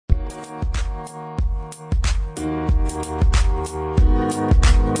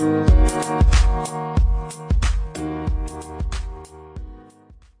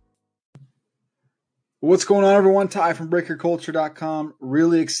What's going on, everyone? Ty from BreakerCulture.com.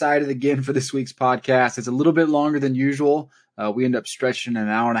 Really excited again for this week's podcast. It's a little bit longer than usual. We end up stretching an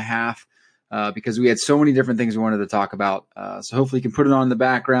hour and a half because we had so many different things we wanted to talk about. So hopefully you can put it on in the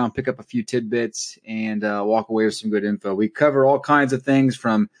background, pick up a few tidbits, and walk away with some good info. We cover all kinds of things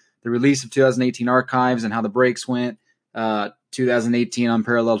from the release of 2018 archives and how the breaks went, 2018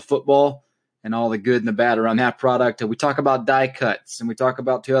 Unparalleled football, and all the good and the bad around that product. We talk about die cuts, and we talk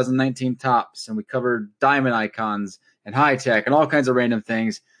about 2019 tops, and we cover diamond icons and high tech and all kinds of random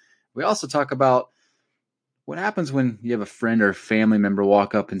things. We also talk about what happens when you have a friend or family member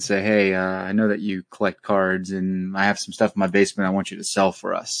walk up and say, hey, I know that you collect cards, and I have some stuff in my basement I want you to sell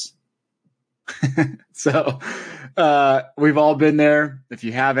for us. So we've all been there. If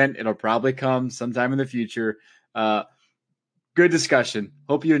you haven't, it'll probably come sometime in the future. Good discussion.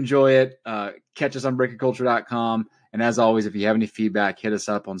 Hope you enjoy it. Catch us on BreakerCulture.com. And as always, if you have any feedback, hit us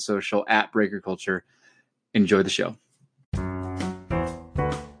up on social at BreakerCulture. Enjoy the show.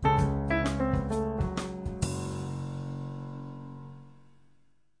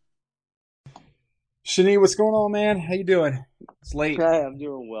 Shani, what's going on, man? How you doing? It's late. Okay, I'm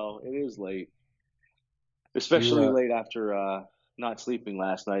doing well. It is late. Especially late after not sleeping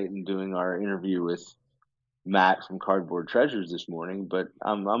last night and doing our interview with Matt from Cardboard Treasures this morning, but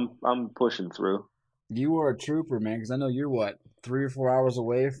I'm pushing through. You are a trooper, man, because I know you're 3 or 4 hours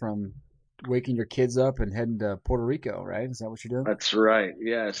away from waking your kids up and heading to Puerto Rico, right? Is that what you're doing? That's right.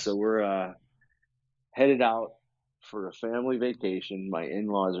 Yeah, so we're headed out for a family vacation. My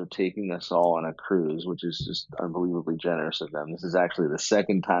in-laws are taking us all on a cruise, which is just unbelievably generous of them. This is actually the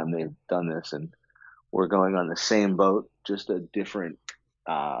second time they've done this, and we're going on the same boat, just a different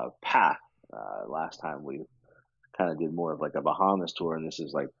path. Last time we kind of did more of like a Bahamas tour, and this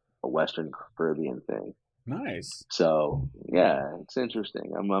is like a Western Caribbean thing. Nice. So yeah, it's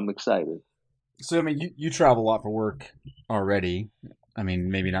interesting. I'm excited. So I mean, you travel a lot for work already. I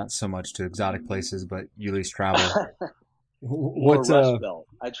mean, maybe not so much to exotic places, but you at least travel. What's Rust Belt?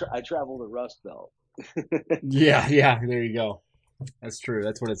 I travel the Rust Belt. Yeah. There you go. That's true.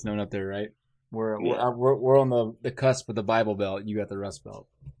 That's what it's known up there, right? We're on the cusp of the Bible Belt. You got the Rust Belt.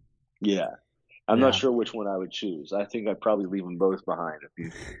 Yeah. I'm not sure which one I would choose. I think I'd probably leave them both behind if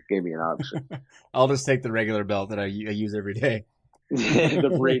you gave me an option. I'll just take the regular belt that I use every day.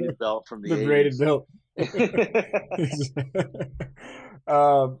 The braided belt from the 80s. Braided belt.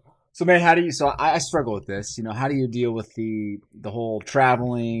 So man, how do you? So I struggle with this. You know, how do you deal with the whole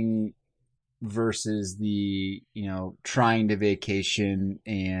traveling versus the trying to vacation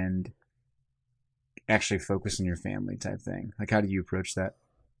and actually focus on your family type thing? Like, how do you approach that?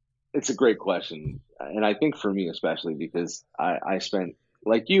 It's a great question. And I think for me, especially because I spent,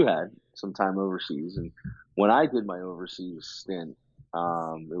 like you had, some time overseas. And when I did my overseas stint,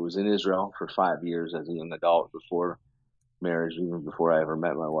 it was in Israel for 5 years as a young adult before marriage, even before I ever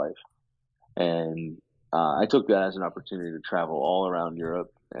met my wife. And I took that as an opportunity to travel all around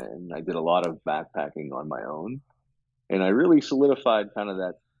Europe. And I did a lot of backpacking on my own. And I really solidified kind of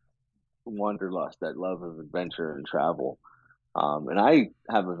that wanderlust, that love of adventure and travel. And I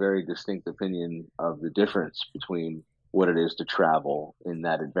have a very distinct opinion of the difference between what it is to travel in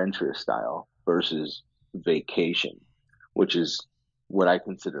that adventurous style versus vacation, which is what I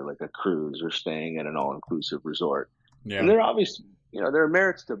consider like a cruise or staying at an all-inclusive resort. Yeah. And there are obviously, there are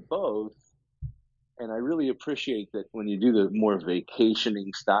merits to both. And I really appreciate that when you do the more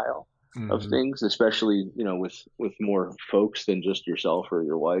vacationing style of things, especially, with more folks than just yourself or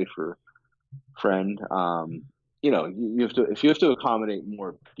your wife or friend, if you have to accommodate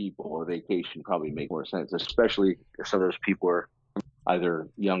more people, a vacation probably make more sense, especially if some of those people are either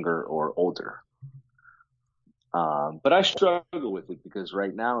younger or older. But I struggle with it because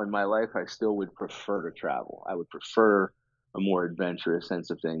right now in my life, I still would prefer to travel. I would prefer a more adventurous sense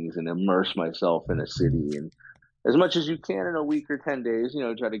of things and immerse myself in a city. And as much as you can in a week or 10 days,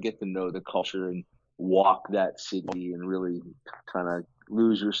 try to get to know the culture and walk that city and really kind of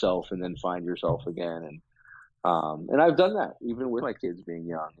lose yourself and then find yourself again. And I've done that even with my kids being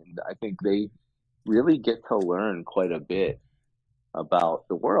young. And I think they really get to learn quite a bit about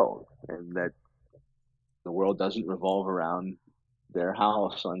the world and that the world doesn't revolve around their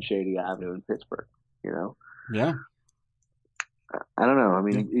house on Shady Avenue in Pittsburgh, Yeah. I don't know. I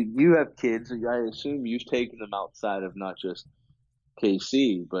mean, you have kids. I assume you've taken them outside of not just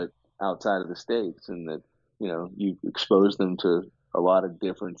KC, but outside of the States and that, you've exposed them to a lot of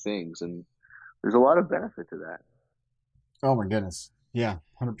different things. And there's a lot of benefit to that. Oh my goodness. Yeah,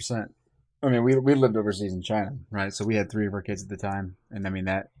 100%. I mean, we lived overseas in China, right? So we had three of our kids at the time, and I mean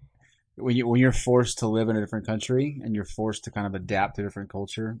that when you're forced to live in a different country and you're forced to kind of adapt to a different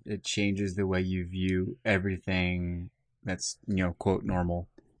culture, it changes the way you view everything that's quote normal.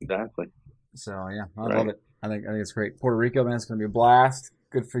 Exactly. So yeah, I love Right. it. I think it's great. Puerto Rico, man, it's gonna be a blast.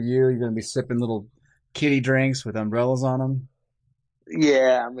 Good for you. You're gonna be sipping little kitty drinks with umbrellas on them.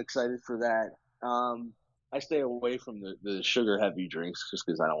 Yeah, I'm excited for that. I stay away from the sugar heavy drinks just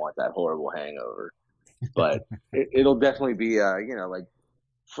because I don't want that horrible hangover. But it'll definitely be, like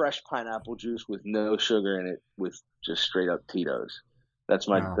fresh pineapple juice with no sugar in it, with just straight up Tito's.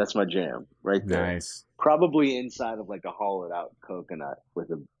 Oh, That's my jam right there. nice. Probably inside of like a hollowed out coconut with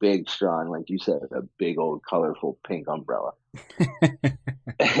a big straw and, like you said, a big old colorful pink umbrella.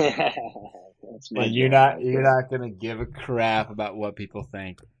 That's my And you're jam not right you're there. not gonna give a crap about what people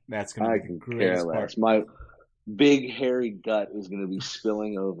think. That's gonna I be the can care greatest part. less. My big hairy gut is going to be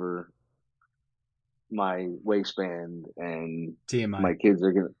spilling over my waistband, and TMI. my kids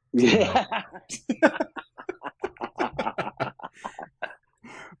are going to, TMI. yeah.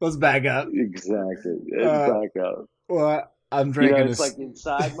 Let's back up. Exactly. It's Uh, back up. well, I'm drinking It's this. like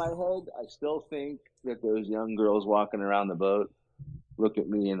inside my head, I still think that those young girls walking around the boat look at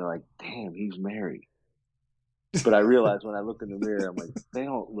me and they're like, damn, he's married. But I realize when I look in the mirror, I'm like, they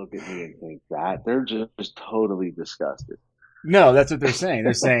don't look at me and think that. They're just totally disgusted. No, that's what they're saying.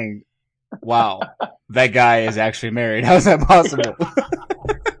 They're saying, "Wow, that guy is actually married. How is that possible?"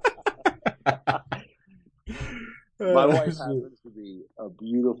 My wife Shoot. happens to be a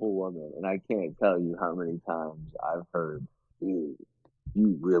beautiful woman, and I can't tell you how many times I've heard, "Dude,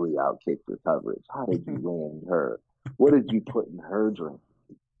 you really outkicked your coverage. How did you land her? What did you put in her drink?"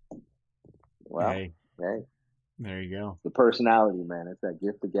 Well, Hey, hey, there you go. the personality, man. It's that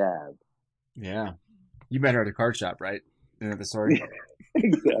gift of gab. Yeah, you met her at a card shop, right? Isn't that the story?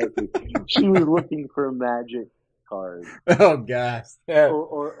 Exactly. She was looking for magic cards, Oh gosh. Yeah.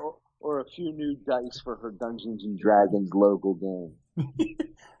 or a few new dice for her Dungeons and Dragons local game. That's it.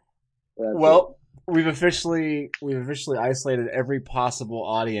 Well, we've officially isolated every possible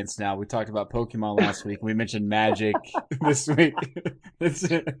audience now. We talked about Pokemon last week. We mentioned Magic this week. That's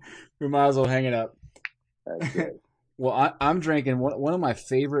it. We might as well hang it up. That's it. Well, I'm drinking one of my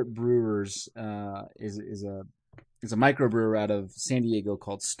favorite brewers. Is a microbrewer out of San Diego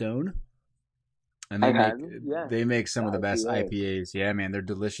called Stone, and they I've make had them. Yeah, they make the some of the best IPA. IPAs. Yeah, man, they're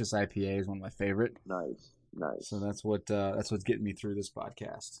delicious IPAs. One of my favorite. Nice, So nice. that's what's getting me through this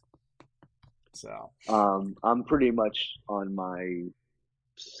podcast. So. I'm pretty much on my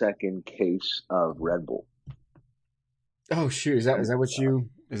second case of Red Bull. Oh shoot, is that I'm is that what you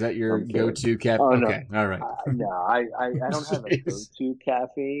is that your I'm kidding. go-to cap? Oh no, Okay, all right. no, I don't have a Jeez. go-to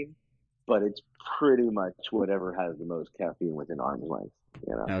caffeine, but it's pretty much whatever has the most caffeine within arm's length.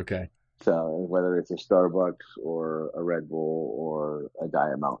 You know. Okay, So whether it's a Starbucks or a Red Bull or a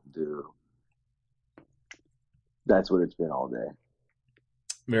Diet Mountain Dew, that's what it's been all day.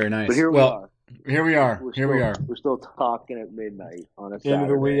 very But nice. here we Well, are. here we are. We're Here we still are. we're still talking at midnight on a Into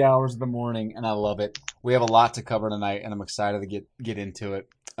the wee Saturday. hours of the morning, and I love it. We have a lot to cover tonight, and I'm excited to get into it.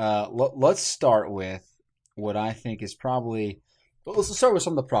 Let's start with what I think is probably. Well, let's start with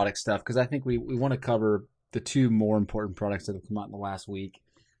some of the product stuff because I think we want to cover the two more important products that have come out in the last week: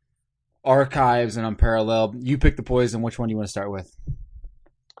 Archives and Unparalleled. You pick the poison. Which one do you want to start with?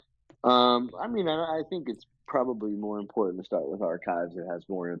 I mean, I think it's probably more important to start with archives. It has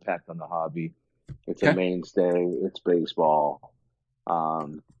more impact on the hobby. It's a Okay. mainstay. It's baseball.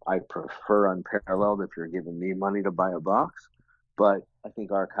 I prefer Unparalleled if you're giving me money to buy a box, but I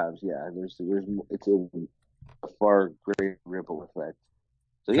think archives, yeah, it's a far greater ripple effect.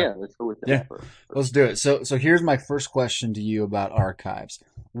 So Okay. yeah, let's go with Yeah, that first. let's do it. So here's my first question to you about archives.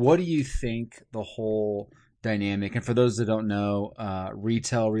 What do you think the whole dynamic? And for those that don't know,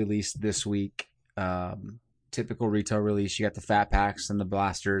 retail released this week. Typical retail release. You got the fat packs and the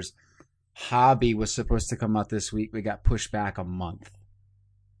blasters. Hobby was supposed to come out this week. We got pushed back a month.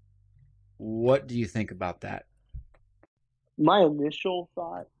 What do you think about that? My initial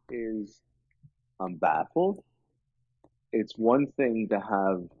thought is I'm baffled. It's one thing to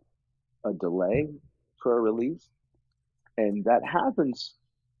have a delay for a release, and that happens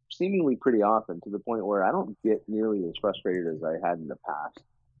seemingly pretty often to the point where I don't get nearly as frustrated as I had in the past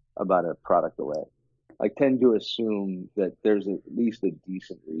about a product delay. I tend to assume that there's at least a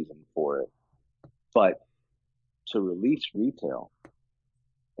decent reason for it. But to release retail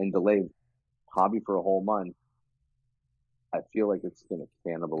and delay hobby for a whole month, I feel like it's going to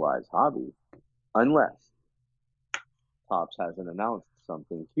cannibalize hobby unless Tops hasn't announced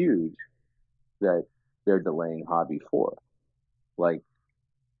something huge that they're delaying hobby for. Like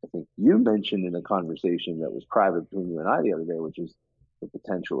I think you mentioned in a conversation that was private between you and I the other day, which is the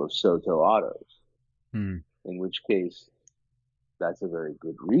potential of Soto autos, Hmm. in which case that's a very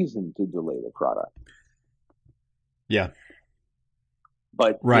good reason to delay the product. Yeah.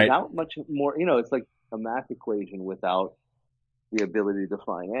 But Right. without much more, it's like a math equation without the ability to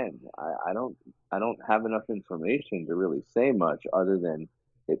define n. I don't have enough information to really say much other than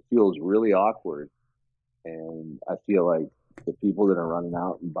it feels really awkward, and I feel like the people that are running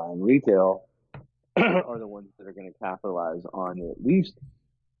out and buying retail are the ones that are going to capitalize on at least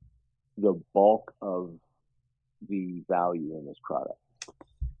the bulk of the value in this product.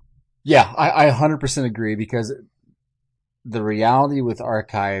 Yeah, I 100% agree because the reality with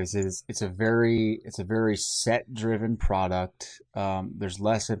archives is it's a very set driven product. There's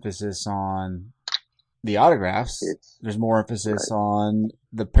less emphasis on the autographs. It's There's more emphasis right, on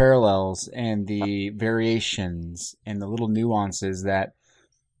the parallels and the variations and the little nuances that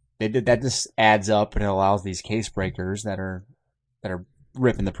they did. That just adds up and it allows these case breakers that are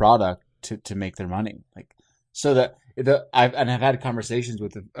ripping the product to make their money. Like so that I've had conversations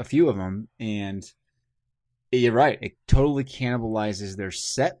with a few of them, and you're right. It totally cannibalizes their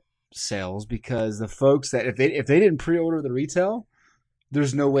set sales because the folks that if they didn't pre-order the retail,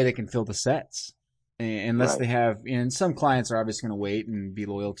 there's no way they can fill the sets unless right. they have. And some clients are obviously going to wait and be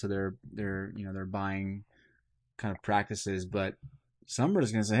loyal to their buying kind of practices, but some are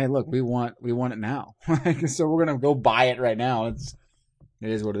just going to say, "Hey, look, we want it now, so we're going to go buy it right now." It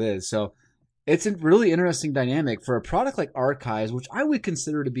is what it is. So it's a really interesting dynamic for a product like Archives, which I would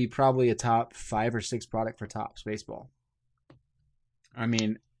consider to be probably a top 5 or 6 product for Topps baseball. I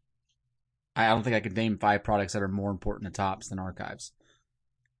mean, I don't think I could name 5 products that are more important to Topps than Archives.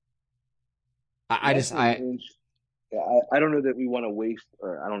 I Yeah, just I I don't know that we want to waste,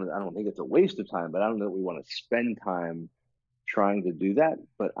 or I don't think it's a waste of time, but I don't know that we want to spend time trying to do that.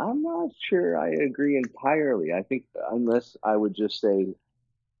 But I'm not sure I agree entirely. I think unless I would just say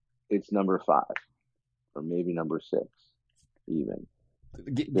it's number five or maybe number six, even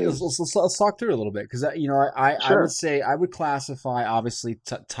let's, because let's talk through it a little bit because I would sure, say I would classify obviously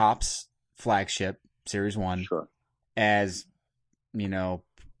Topps flagship Series One sure, as you know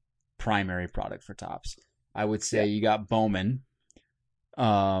primary product for Topps. I would yeah. say you got Bowman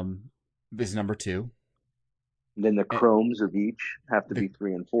is number two. Then the Eh, chromes of each have to The be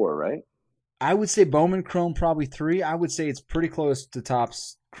three and four, right? I would say Bowman Chrome probably 3. I would say it's pretty close to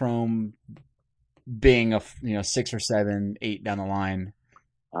Topps Chrome being a 6 or 7, 8 down the line.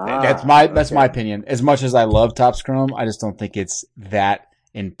 That's Ah, my okay. opinion. As much as I love Topps Chrome, I just don't think it's that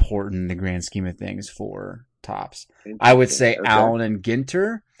important in the grand scheme of things for Topps. I would Interesting. say Okay. Allen and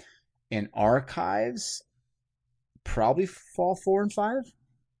Ginter and Archives probably fall 4 and 5.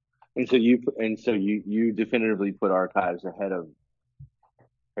 And so you definitively put archives ahead of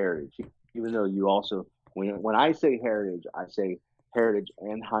heritage, even though you also when I say heritage, I say heritage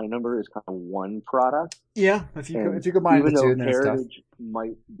and high number is kind of one product. Yeah, And if you combine the even two, though then it's tough. heritage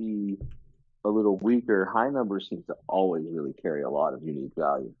might be a little weaker, high number seems to always really carry a lot of unique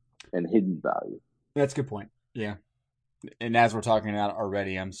value and hidden value. That's a good point. Yeah, and as we're talking about it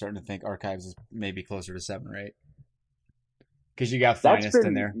already, I'm starting to think Archives is maybe closer to 7 or 8 because you got That's Finest in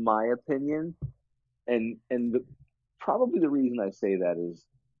been there. my opinion, and probably the reason I say that is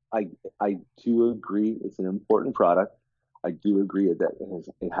I I do agree it's an important product. I do agree that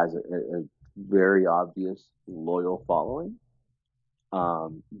it has a very obvious loyal following.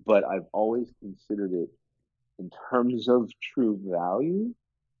 But I've always considered it in terms of true value,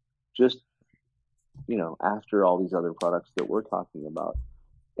 just after all these other products that we're talking about.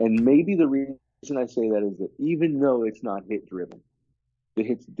 And maybe the reason I say that is that even though it's not hit driven, the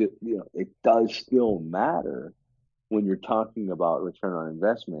hits, it does still matter when you're talking about return on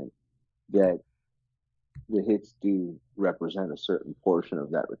investment that the hits do represent a certain portion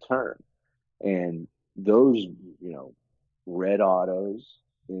of that return. And those, red autos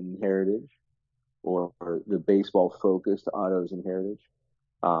in Heritage or the baseball focused autos in Heritage.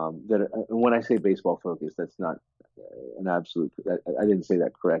 That when I say baseball focused, that's not an absolute. I didn't say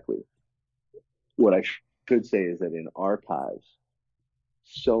that correctly. What I should say is that in archives,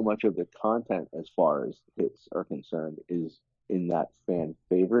 so much of the content as far as hits are concerned is in that fan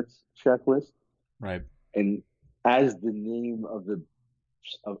favorites checklist. Right. And as the name of the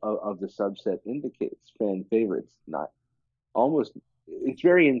subset indicates, fan favorites, not almost, it's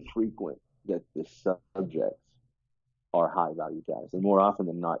very infrequent that the subjects are high value guys, and more often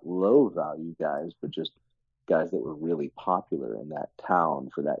than not, low value guys, but just guys that were really popular in that town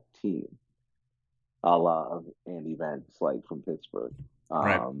for that team, a la of Andy Van Slyke from Pittsburgh.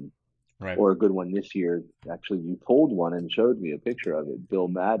 Right. Um, Right. or a good one this year. Actually, you pulled one and showed me a picture of it, Bill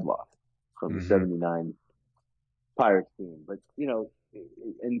Madlock from the Hmm. '79 Pirates team. But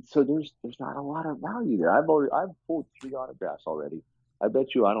and so there's not a lot of value there. I've pulled 3 autographs already. I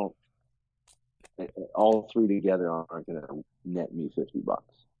bet you I don't all three together aren't going to net me $50.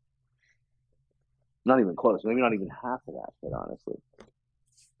 Not even close. Maybe not even half of that, quite honestly.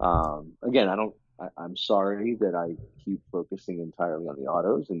 Again, I don't. I'm sorry that I keep focusing entirely on the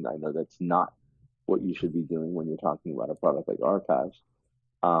autos, and I know that's not what you should be doing when you're talking about a product like Archives.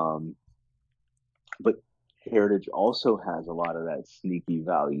 Um, but Heritage also has a lot of that sneaky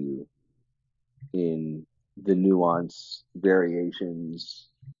value in the nuance, variations,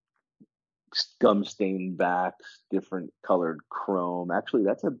 gum stained backs, different colored chrome. Actually,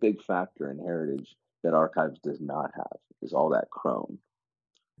 that's a big factor in Heritage that Archives does not have, is all that chrome.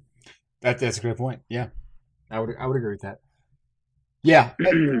 That's a great point. Yeah, I would agree with that. Yeah,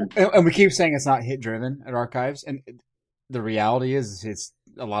 and we keep saying it's not hit driven at Archives, and the reality is it's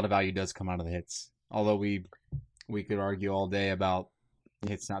a lot of value does come out of the hits. Although we could argue all day about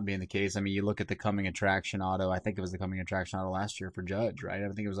hits not being the case. I mean, you look at the coming attraction auto. I think it was the coming attraction auto last year for Judge, right? I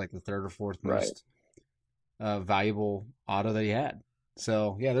think it was like the third or fourth Right, most valuable auto that he had.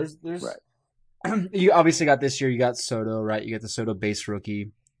 So yeah, there's right. you obviously got this year. You got Soto, right? You got the Soto base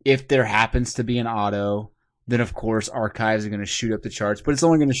rookie. If there happens to be an auto, then of course Archives are going to shoot up the charts, but it's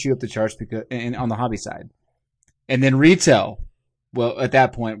only going to shoot up the charts because on the hobby side, and then retail. Well, at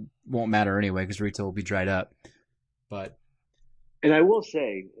that point, won't matter anyway because retail will be dried up. But And I will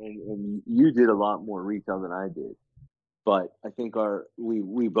say, and you did a lot more retail than I did, but I think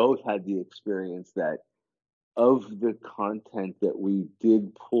we both had the experience that of the content that we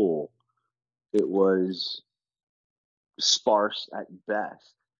did pull, it was sparse at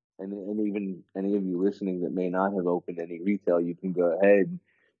best. And even any of you listening that may not have opened any retail, you can go ahead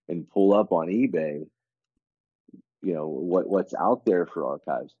and pull up on eBay, what's out there for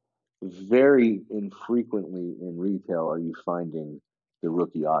Archives. Very infrequently in retail are you finding the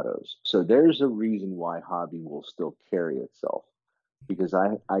rookie autos. So there's a reason why hobby will still carry itself, because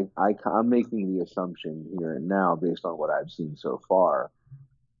I'm making the assumption here and now, based on what I've seen so far,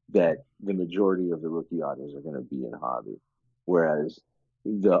 that the majority of the rookie autos are going to be in hobby, whereas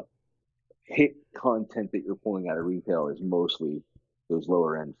the hit content that you're pulling out of retail is mostly those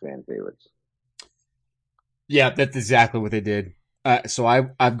lower end fan favorites. yeah, that's exactly what they did. So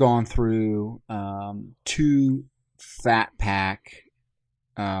I've gone through two fat pack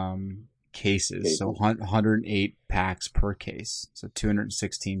cases, so Cases. 108 packs per case, so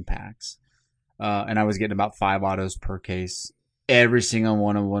 216 packs, and I was getting about 5 autos per case. Every single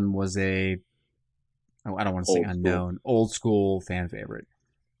one of them was I don't want to say Old school. unknown, old school fan favorite.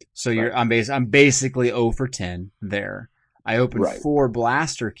 So Right. I'm basically 0 for 10 there. I opened Right. 4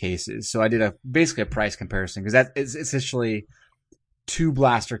 blaster cases, so I did basically a price comparison because that is essentially 2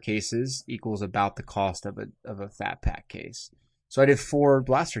 blaster cases equals about the cost of a fat pack case. So I did 4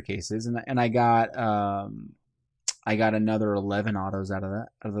 blaster cases, and I got another 11 autos out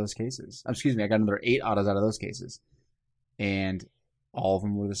of those cases. Excuse me, I got another 8 autos out of those cases, and all of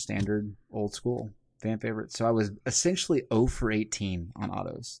them were the standard old school fan favorites. So I was essentially 0 for 18 on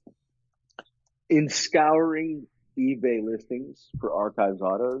autos. In scouring eBay listings for Archives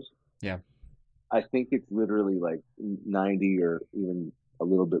autos, Yeah. I think it's literally like 90 or even a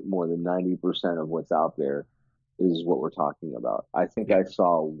little bit more than 90% of what's out there is what we're talking about. I think Yep. I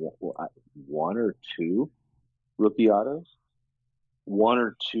saw one or two rookie autos, one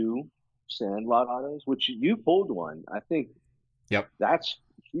or two Sandlot autos, which you pulled one. I think Yep. that's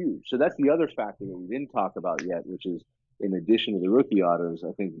huge. So that's the other factor that we didn't talk about yet, which is in addition to the rookie autos,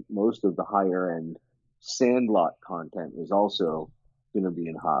 I think most of the higher end Sandlot content is also going to be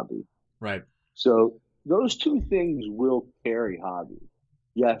in hobby. Right. So those two things will carry hobby.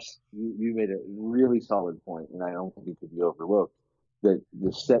 Yes, you made a really solid point, and I don't think it could be overlooked, that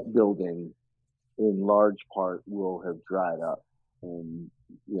the set building in large part will have dried up. And,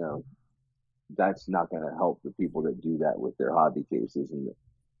 you know, that's not going to help the people that do that with their hobby cases and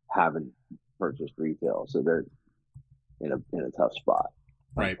haven't purchased retail. So they're in a tough spot,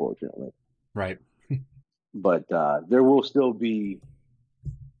 Right. unfortunately. Right. But there will still be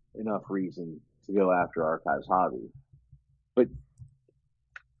enough reason to go after Archives hobby. But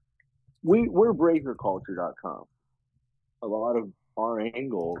we're breakerculture.com. A lot of our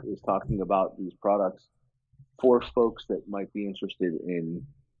angle is talking about these products for folks that might be interested in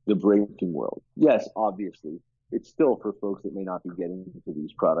the breaking world. Yes, obviously, it's still for folks that may not be getting into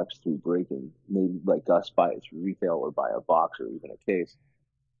these products through breaking, maybe like us buy it through retail or buy a box or even a case.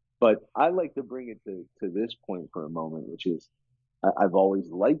 But I like to bring it to this point for a moment, which is I've always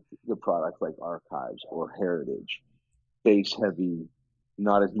liked the products like Archives or Heritage, bass heavy,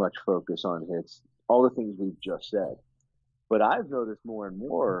 not as much focus on hits, all the things we've just said. But I've noticed more and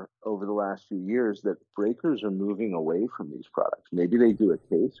more over the last few years that breakers are moving away from these products. Maybe they do a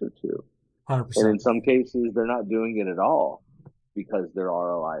case or two. And 100%. in some cases, they're not doing it at all because their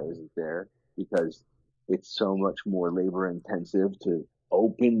ROI isn't there, because it's so much more labor intensive to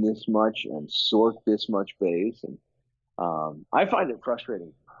open this much and sort this much bass. And I find it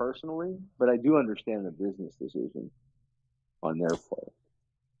frustrating personally, but I do understand the business decision on their part.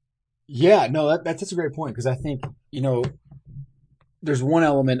 Yeah, no, that's such a great point because I think, there's one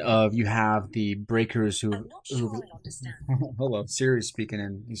element of you have the breakers who hello, Siri's speaking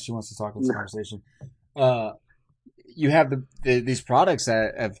and she wants to talk in this conversation. Uh, you have these products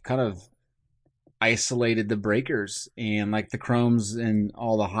that have kind of isolated the breakers and like the chromes and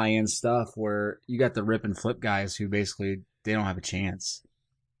all the high end stuff where you got the rip and flip guys who basically they don't have a chance.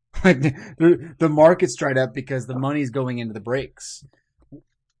 Like the market's dried up because the money's going into the breaks.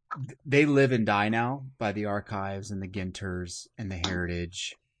 They live and die now by the Archives and the Ginters and the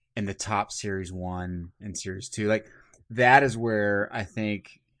Heritage and the top Series 1 and Series 2. Like that is where I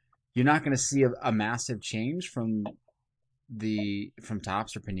think you're not going to see a massive change from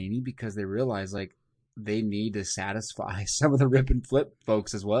Tops or Panini because they realize like they need to satisfy some of the rip and flip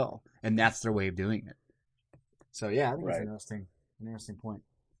folks as well, and that's their way of doing it. So yeah, I think it's Right. an interesting point.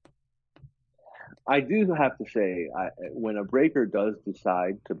 I do have to say, when a breaker does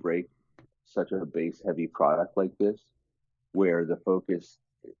decide to break such a bass heavy product like this, where the focus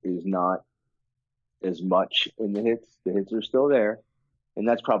is not as much in the hits are still there. And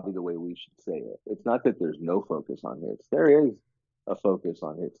that's probably the way we should say it. It's not that there's no focus on hits. There is a focus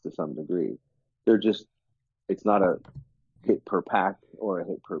on hits to some degree. They're just, it's not a hit per pack or a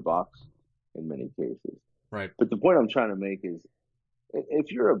hit per box in many cases. Right. But the point I'm trying to make is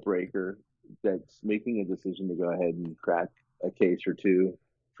if you're a breaker that's making a decision to go ahead and crack a case or two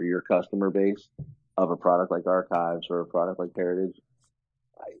for your customer base of a product like Archives or a product like Heritage,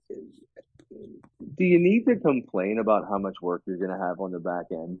 do you need to complain about how much work you're going to have on the back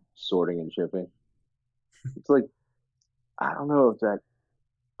end sorting and shipping? It's like, I don't know if that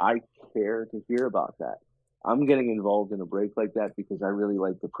I care to hear about that. I'm getting involved in a break like that because I really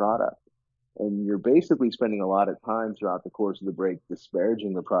like the product. And you're basically spending a lot of time throughout the course of the break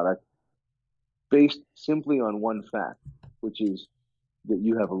disparaging the product based simply on one fact, which is that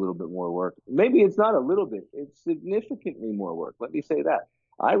you have a little bit more work. Maybe it's not a little bit, it's significantly more work. Let me say that.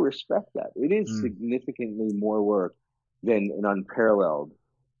 I respect that. It is Mm. significantly more work than an Unparalleled,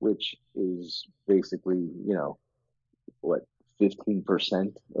 which is basically, what,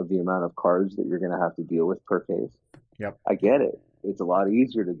 15% of the amount of cards that you're going to have to deal with per case. Yep. I get it. It's a lot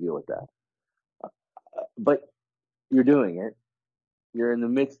easier to deal with that. But you're doing it. You're in the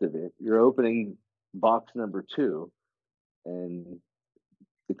midst of it. You're opening box number 2, and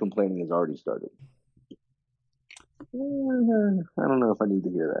the complaining has already started. I don't know if I need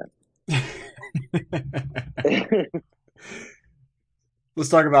to hear that. Let's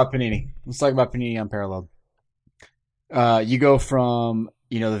talk about Panini. Let's talk about Panini Unparalleled. You go from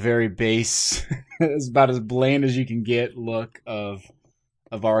the very base, it's about as bland as you can get look of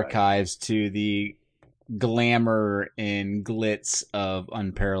Right. Archives to the glamour and glitz of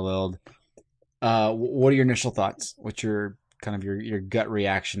Unparalleled. What are your initial thoughts? What's your kind of your gut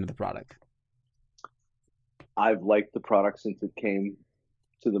reaction to the product? I've liked the product since it came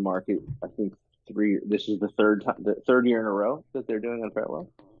to the market. I think this is the third year in a row that they're doing Unparalleled.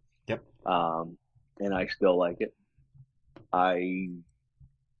 Yep. And I still like it. I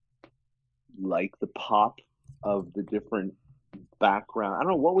like the pop of the different background. I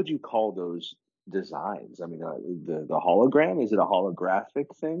don't know, what would you call those designs? I mean, the hologram, is it a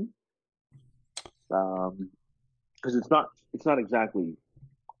holographic thing? Because it's not exactly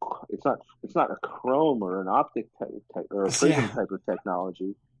it's not a chrome or an optic type or a prism Yeah, type of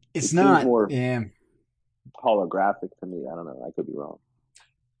technology. it's It seems not. more Yeah, holographic to me. I don't know. I could be wrong.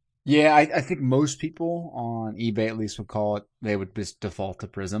 yeah. I think most people on eBay at least would call it. They would just default to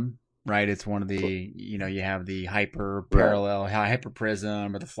Prism, right? It's one of the you have the hyper Right. parallel, hyper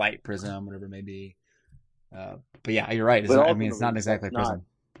prism, or the flight prism, whatever it may be. But yeah, you're right. It's But not, I mean, it's not ultimately, exactly that's not Prism.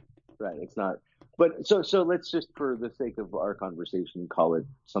 right. It's not. But so let's just, for the sake of our conversation, call it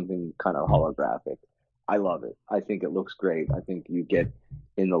something kind of holographic. I love it. I think it looks great. I think you get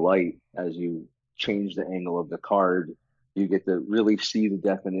in the light as you change the angle of the card, you get to really see the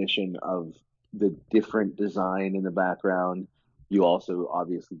definition of the different design in the background. You also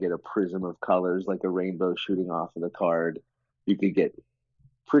obviously get a prism of colors, like a rainbow shooting off of the card. You could get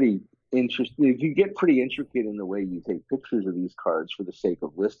pretty interesting. If you get pretty intricate in the way you take pictures of these cards for the sake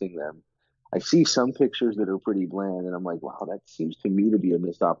of listing them, I see some pictures that are pretty bland, and I'm like, wow, that seems to me to be a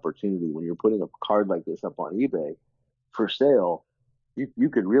missed opportunity. When you're putting a card like this up on eBay for sale, you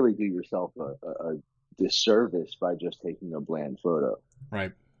could really do yourself a disservice by just taking a bland photo.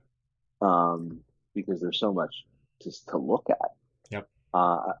 Right. Because there's so much just to look at. Yep.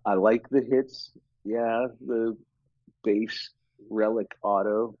 I like the hits. Yeah, the base relic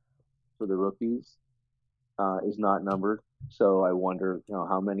auto for the rookies is not numbered. So I wonder,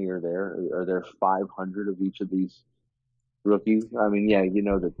 how many are there? Are there 500 of each of these rookies? I mean, yeah, you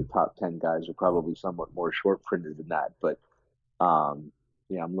know that the top 10 guys are probably somewhat more short printed than that. But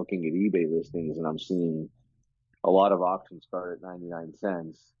yeah, I'm looking at eBay listings and I'm seeing a lot of auctions start at 99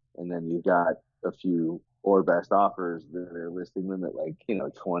 cents. And then you've got a few or best offers that are listing them at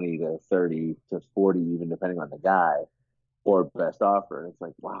 20 to 30 to 40, even depending on the guy, or best offer. And it's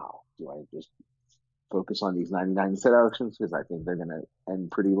like, wow, do I just focus on these 99 cent auctions because I think they're going to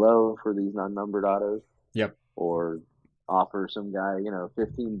end pretty low for these non-numbered autos? Yep. Or offer some guy,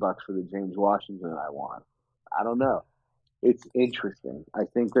 $15 for the James Washington I want. I don't know. It's interesting. I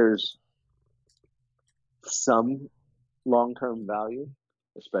think there's some long-term value,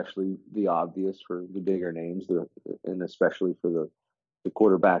 especially the obvious for the bigger names, and especially for the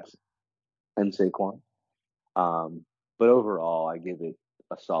quarterbacks and Saquon. But overall, I give it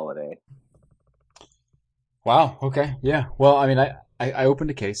a solid A. Wow. Okay. Yeah. Well, I mean, I opened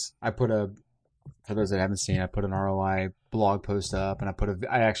a case. For those that haven't seen, I put an ROI blog post up, and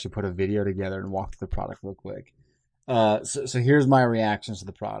I actually put a video together and walked through the product real quick. So here's my reactions to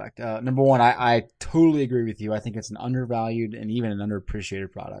the product. Number one, I totally agree with you. I think it's an undervalued and even an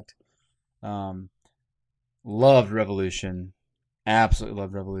underappreciated product. Loved Revolution. Absolutely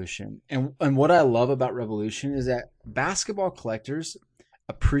loved Revolution. And what I love about Revolution is that basketball collectors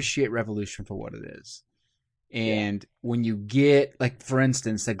appreciate Revolution for what it is. And when you get, like, for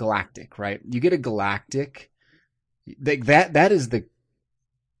instance, a Galactic, right? You get a Galactic, that is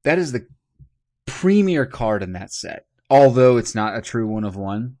the premier card in that set. Although it's not a true one of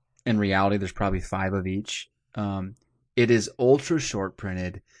one. In reality, there's probably 5 of each. It is ultra short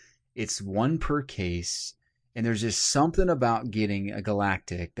printed. It's 1 per case. And there's just something about getting a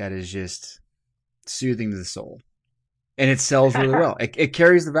Galactic that is just soothing to the soul. And it sells really well. It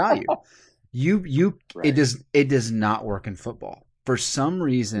carries the value. Right. It does not work in football. For some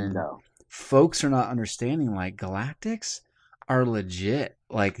reason, folks are not understanding, like, Galactics are legit.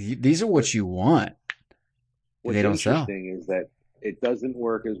 Like, these are what you want. What's they don't sell. interesting is that it doesn't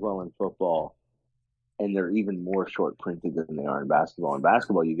work as well in football, and they're even more short printed than they are in basketball. In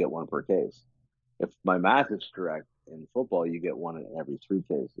basketball, you get 1 per case. If my math is correct, in football, you get 1 in every 3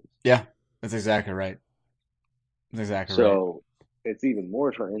 cases. Yeah, that's exactly right. That's exactly right. So it's even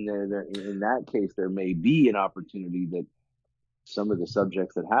more short. And in that case, there may be an opportunity that some of the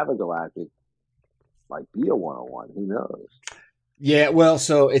subjects that have a Galactic might be a 101. Who knows? Yeah, well,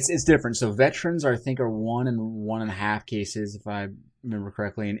 so it's different. So veterans, I think, are 1 in 1.5 cases, if I remember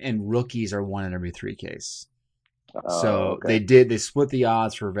correctly, and rookies are 1 in every 3 case. So okay. they split the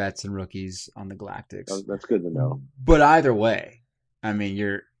odds for vets and rookies on the Galactics. That's good to know. But either way, I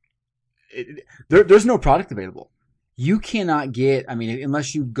mean, there's no product available. You cannot get, I mean,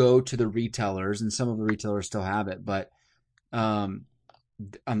 unless you go to the retailers, and some of the retailers still have it, but on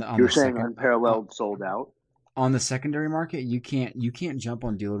You're saying Unparalleled sold out? On the secondary market, you can't jump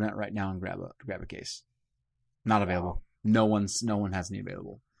on DealerNet right now and grab a case. Not available. Wow. No one has any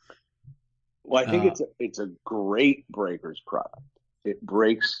available. Well, I think it's a great breakers product. It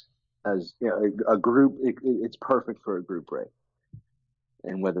breaks as a group. It's perfect for a group break,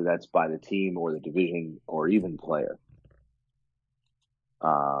 and whether that's by the team or the division or even player.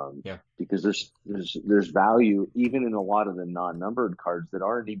 Because there's value even in a lot of the non-numbered cards that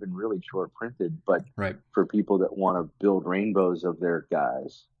aren't even really short printed, but for people that want to build rainbows of their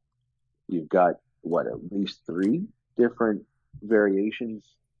guys, you've got at least 3 different variations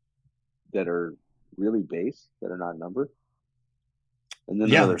that are really base, that are not numbered, and then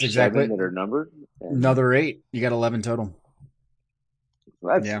another 7 that are numbered. Another 8. You got 11 total.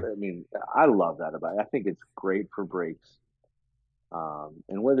 I mean, I love that about it. I think it's great for breaks.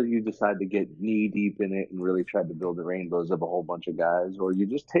 And whether you decide to get knee deep in it and really try to build the rainbows of a whole bunch of guys, or you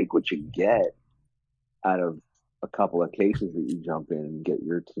just take what you get out of a couple of cases that you jump in and get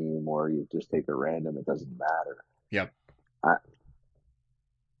your team, or you just take a random, it doesn't matter. Yep.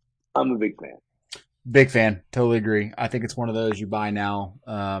 I'm a big fan. Big fan. Totally agree. I think it's one of those you buy now,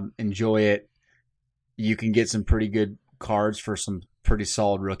 enjoy it. You can get some pretty good cards for some pretty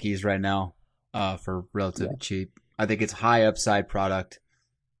solid rookies right now, for relatively cheap. I think it's high upside product.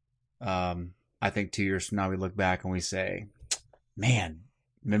 I think 2 years from now we look back and we say, man,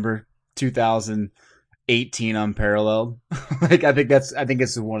 remember 2018 Unparalleled? Like I think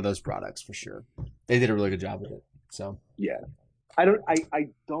it's one of those products for sure. They did a really good job with it. So Yeah. I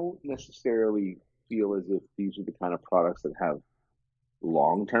don't necessarily feel as if these are the kind of products that have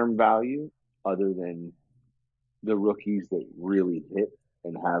long-term value other than the rookies that really hit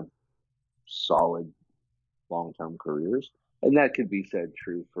and have solid long-term careers. And that could be said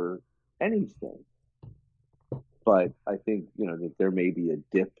true for anything. But I think, that there may be a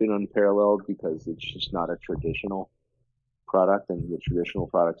dip in Unparalleled because it's just not a traditional product, and the traditional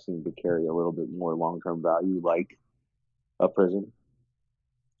products seem to carry a little bit more long-term value, like a Prism.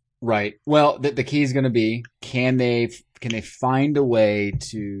 right. Well, the key is going to be can they find a way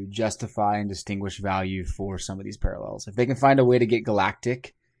to justify and distinguish value for some of these parallels? If they can find a way to get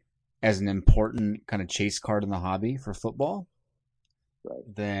Galactic as an important kind of chase card in the hobby for football, Right.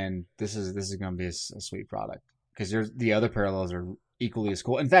 then this is going to be a sweet product because the other parallels are equally as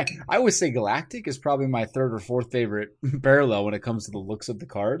cool. In fact, I would say Galactic is probably my third or fourth favorite parallel when it comes to the looks of the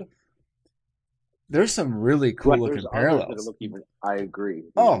card. There's some really cool Right. There's looking others that parallels. look even. I agree.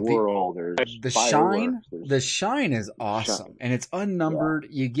 There's Oh, Whirl. There's the shine, Fireworks. There's the shine is awesome, Shine. and it's Yeah. unnumbered.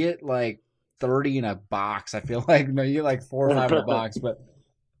 You get like 30 in a box. I feel like no, you get like 4 or 5 in a box, but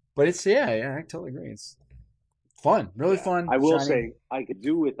it's yeah, I totally agree. It's fun, really Yeah. fun, I will shiny. say I could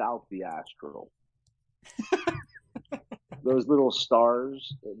do without the Astral. Those little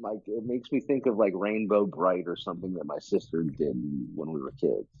stars, it makes me think of like Rainbow Bright or something that my sister did when we were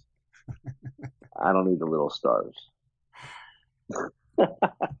kids. I don't need the little stars.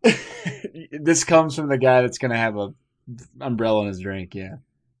 This comes from the guy that's gonna have a umbrella in his drink. Yeah.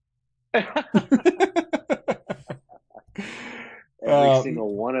 Every um,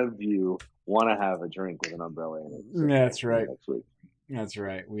 single one of you want to have a drink with an umbrella in it. So that's right. next week. That's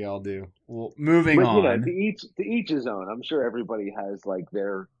right. We all do. Well, moving But on. to each his own. I'm sure everybody has like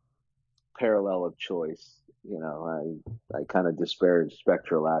their parallel of choice. I kind of disparaged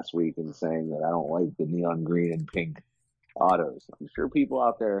Spectra last week in saying that I don't like the neon green and pink autos. I'm sure people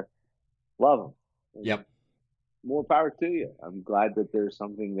out there love them. And Yep. more power to you. I'm glad that there's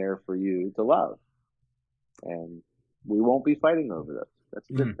something there for you to love, and we won't be fighting over those. That's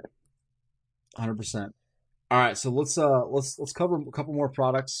a good Mm, thing. 100%. All right, so let's cover a couple more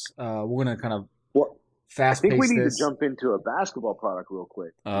products. We're gonna kind of Well, I fast think we pace need to this. jump into a basketball product real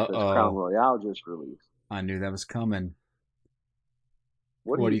quick because Crown Oh, Royale just released. I knew that was coming.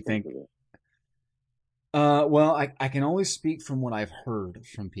 What do What do you you think think? of it? Well, I can only speak from what I've heard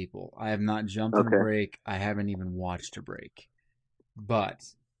from people. I have not jumped in a Okay. break. I haven't even watched a break. But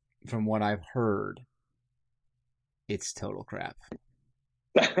from what I've heard, it's total crap.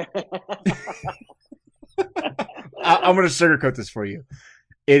 I'm going to sugarcoat this for you.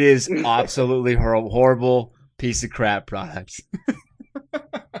 It is absolutely horrible piece of crap product.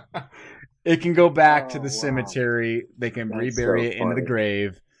 It can go back to Oh the wow, cemetery. They can that's rebury so it into the funny.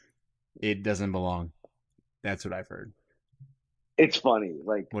 grave. It doesn't belong. That's what I've heard. It's funny.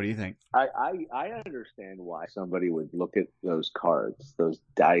 Like What do you think? I understand why somebody would look at those cards, those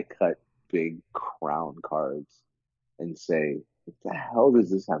die cut big crown cards, and say, "What the hell does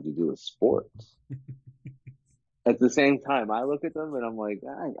this have to do with sports?" At the same time, I look at them and I'm like,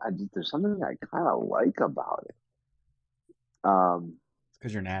 there's something I kind of like about it. It's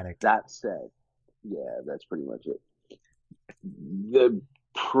because you're an addict. That said, yeah, that's pretty much it. The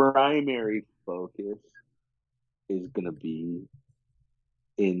primary focus is going to be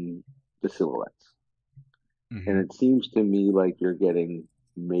in the silhouettes. And Mm-hmm. it seems to me like you're getting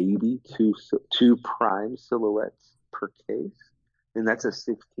maybe two prime silhouettes per case, and that's a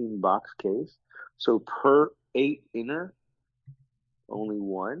 16 box case. So per 8 inner, only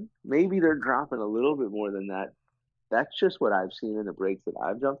one. Maybe they're dropping a little bit more than that. That's just what I've seen in the breaks that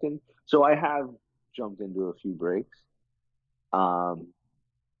I've jumped in. So I have jumped into a few breaks. Um,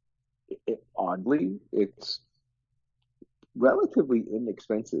 Oddly, it's relatively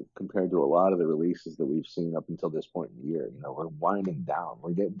inexpensive compared to a lot of the releases that we've seen up until this point in the year. We're winding down.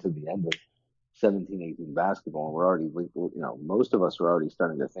 We're getting to the end of 17-18 basketball, and we're already, most of us are already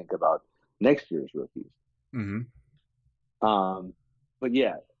starting to think about next year's rookies. Mm-hmm. Um, but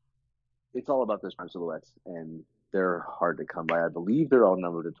yeah, it's all about those prime silhouettes, and they're hard to come by. I believe they're all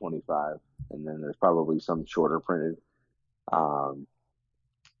numbered to 25, and then there's probably some shorter printed. Um,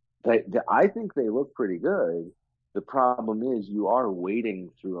 I think they look pretty good. The problem is you are wading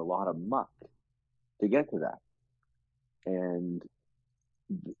through a lot of muck to get to that. And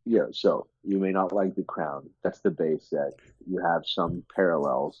so you may not like the crown. That's the base set. You have some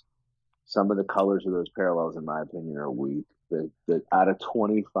parallels. Some of the colors of those parallels, in my opinion, are weak. the out of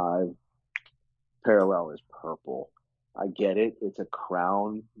 25 parallel is purple. I get it. It's a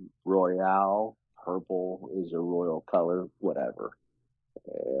crown royale. Purple is a royal color. Whatever.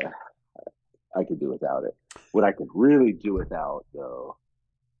 Eh, I could do without it. What I could really do without though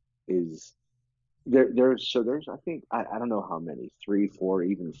is there's I think I don't know how many, three, four,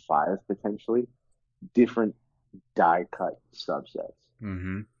 even five potentially different die cut subsets.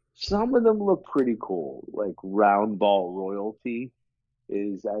 Mm-hmm. Some of them look pretty cool, like round ball royalty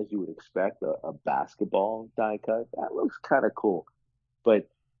is, as you would expect, a basketball die cut. That looks kind of cool. But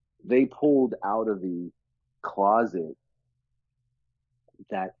they pulled out of the closet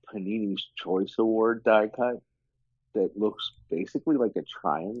that Panini's Choice Award die cut that looks basically like a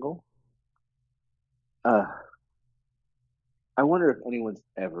triangle. Uh, I wonder if anyone's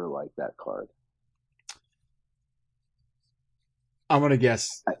ever liked that card. I'm gonna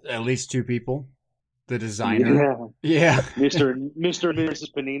guess at least two people. The designer, Yeah, yeah, Mister and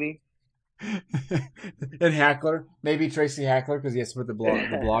Mrs. Panini. and Hackler, maybe Tracy Hackler because he has to put the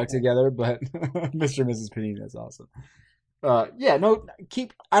blog together. But Mr. and Mrs. Panini, that's awesome. Yeah, no,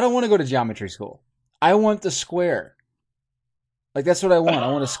 keep. I don't want to go to geometry school. I want the square. Like that's what I want. I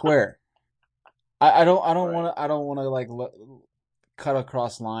want a square. I don't. I don't Right. want to. I don't want to like cut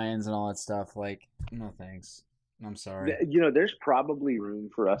across lines and all that stuff. Like, no thanks. I'm sorry. There's probably room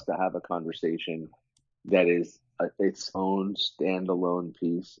for us to have a conversation that is its own standalone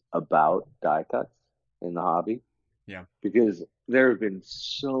piece about die cuts in the hobby Yeah. because there have been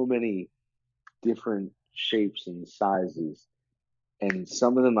so many different shapes and sizes, and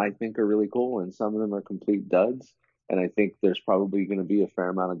some of them I think are really cool, and some of them are complete duds. And I think there's probably going to be a fair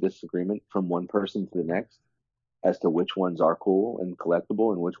amount of disagreement from one person to the next as to which ones are cool and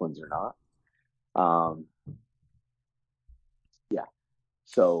collectible and which ones are not. Um, yeah.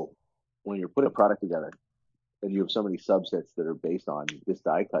 So when you're putting a product together and you have so many subsets that are based on this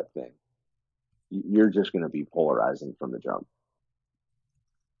die cut thing, you're just going to be polarizing from the jump.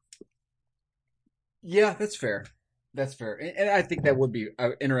 Yeah, that's fair. That's fair, and I think that would be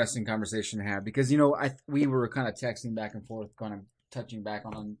an interesting conversation to have because we were kind of texting back and forth, kind of touching back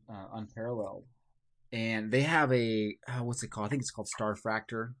on Unparalleled, and they have a what's it called? I think it's called Star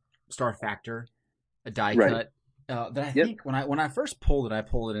Factor, a die Right. cut. That I Yep. think when I first pulled it, I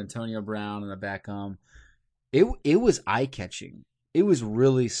pulled it Antonio Brown and a Beckham. It was eye catching. It was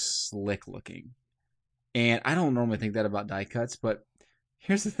really slick looking, and I don't normally think that about die cuts, but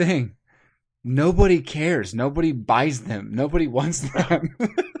here's the thing. Nobody cares. Nobody buys them. Nobody wants them.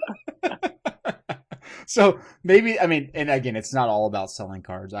 So maybe, I mean, and again, it's not all about selling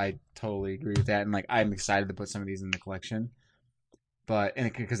cards. I totally agree with that. And like, I'm excited to put some of these in the collection, but,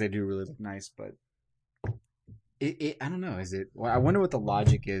 and because they do really look nice, but I don't know. Well, I wonder what the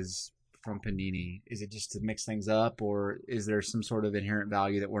logic is from Panini. Is it just to mix things up or is there some sort of inherent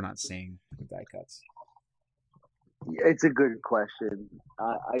value that we're not seeing with die cuts? It's a good question.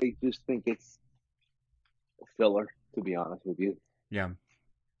 I just think it's filler, to be honest with you. Yeah.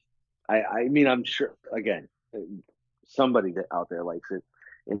 I mean, I'm sure, again, somebody that out there likes it,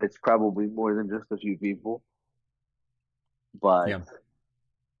 and it's probably more than just a few people, but Yeah.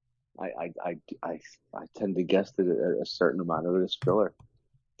 I tend to guess that a certain amount of it is filler.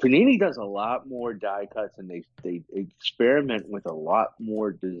 Panini does a lot more die cuts, and they experiment with a lot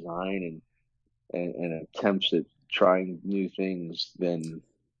more design and attempts at trying new things than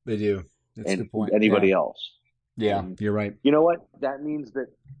They do. That's a good point. Yeah. anybody else. Yeah. And You're right. you know what? That means that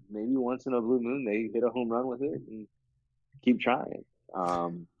maybe once in a blue moon they hit a home run with it and keep trying.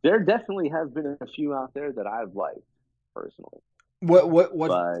 There definitely have been a few out there that I've liked personally, What,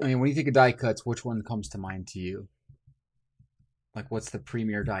 but I mean, when you think of die cuts, which one comes to mind to you? Like, what's the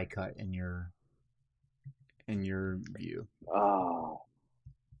premier die cut in your view? oh,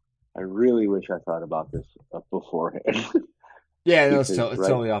 I really wish I thought about this beforehand Yeah, no, because it's right,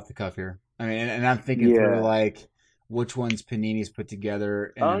 totally off the cuff here. I mean, and I'm thinking through yeah. like which ones Panini's put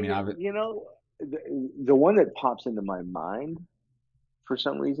together, and I mean, The one that pops into my mind for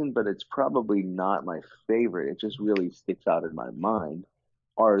some reason, but it's probably not my favorite. It just really sticks out in my mind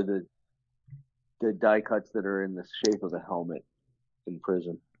are the die cuts that are in the shape of a helmet in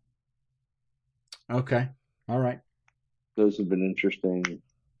prison. okay, all right, Those have been interesting.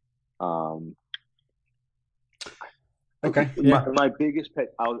 Um, okay, yeah, my biggest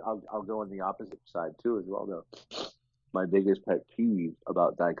pet. I'll go on the opposite side too as well though. My biggest pet peeve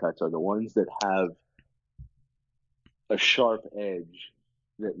about die cuts are the ones that have a sharp edge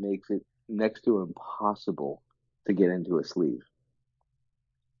that makes it next to impossible to get into a sleeve.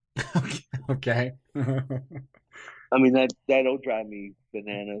 okay. I mean that'll drive me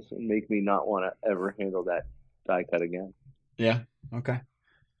bananas and make me not want to ever handle that die cut again. Yeah. Okay.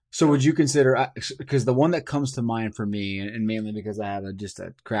 So would you consider, because the one that comes to mind for me, and mainly because I have just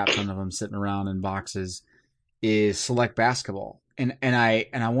a crap ton of them sitting around in boxes, is Select Basketball. And I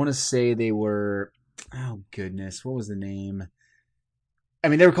want to say they were, oh goodness, what was the name? I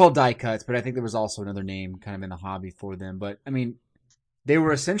mean, they were called die cuts, but I think there was also another name kind of in the hobby for them. But I mean, they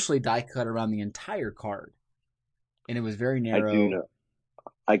were essentially die cut around the entire card, and it was very I do narrow. know.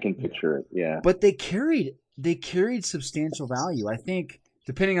 I can picture it. Yeah. But they carried substantial value. I think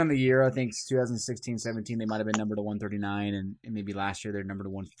depending on the year, I think 2016, 17, they might have been numbered to 139, and maybe last year they're numbered to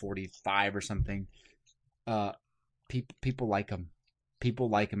 145 or something. Uh, people like them. People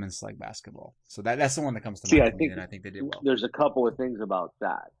like them in select basketball. So that's the one that comes to See, mind I for me think that I think they did well. there's a couple of things about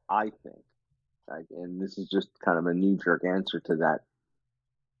that. I think, and this is just kind of a knee jerk answer to that,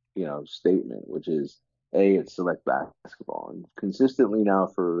 statement, which is it's select basketball, and consistently now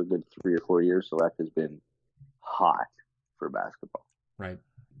for a good 3 or 4 years, select has been hot for basketball. Right.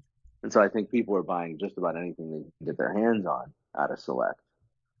 And so I think people are buying just about anything they can get their hands on out of select.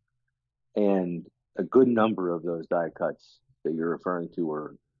 And a good number of those die cuts that you're referring to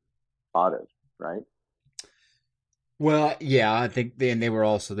were autos, right? Well, yeah, I think they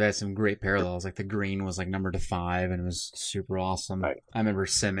had some great parallels. Like the green was like number to 5, and it was super awesome. Right. I remember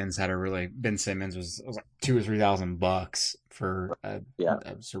Simmons had Ben Simmons was like $2,000 or $3,000 for Yeah.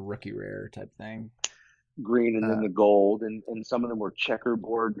 a rookie rare type thing. Green and then Uh, the gold, and some of them were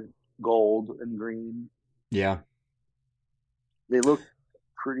checkerboard gold and green. yeah, They looked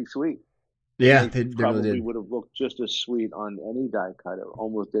pretty sweet. And yeah, they they really probably did. would have looked just as sweet on any die cut. It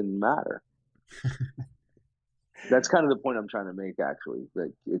almost didn't matter. That's kind of the point I'm trying to make, actually.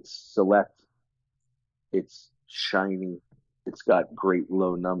 Like it's select, it's shiny, it's got great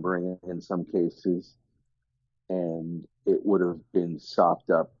low numbering in some cases, and it would have been sopped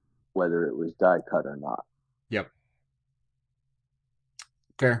up whether it was die cut or not. Yep,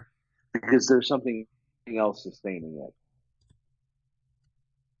 fair. Because there's something else sustaining it.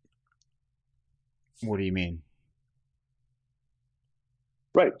 What do you mean?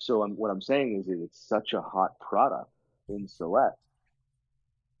 Right. So what I'm saying is that it's such a hot product in select.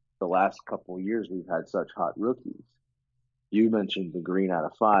 The last couple of years, we've had such hot rookies. You mentioned the green out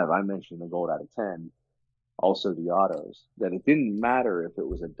of 5. I mentioned the gold out of 10. Also the autos. That it didn't matter if it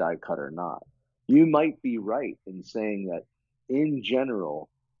was a die cut or not. You might be right in saying that in general,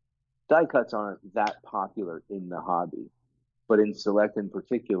 die cuts aren't that popular in the hobby, but in select in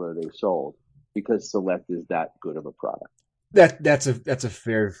particular, they sold because select is that good of a product. That's a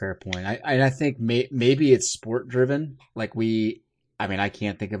fair point. I think maybe it's sport driven. I mean, I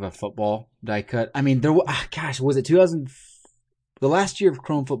can't think of a football die cut. I mean, gosh, was it 2000? The last year of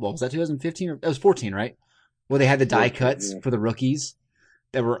Chrome football was that 2015 or it was 14, right? Well, they had the die 14, cuts yeah. for the rookies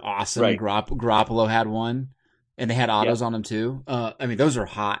that were awesome. Right. Garoppolo had one, and they had autos Yep. on them too. I mean, those are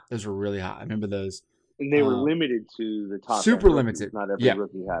hot. Those were really hot. I remember those. And they were Uh, limited to the top end Super rookies. limited. Not every Yeah,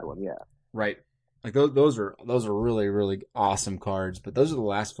 rookie had one. Yeah. right. Like those are really really awesome cards. But those are the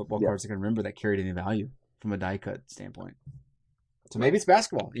last football Yep. cards I can remember that carried any value from a die cut standpoint. So maybe Right. it's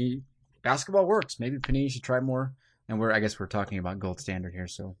basketball. Basketball works. Maybe Panini should try more. And I guess we're talking about gold standard here.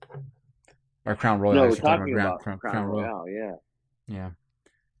 So or Crown Royal. I No, we're guess we're talking about talking about Crown Crown Royal. Royale. Yeah. Yeah.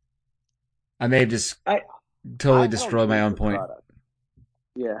 I may have just I totally I don't destroyed my hate own the point. product.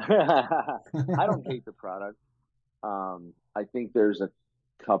 Yeah. I don't hate the product. I think there's a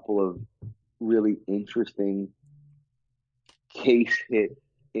couple of really interesting case hit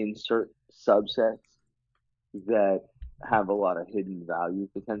insert subsets that have a lot of hidden value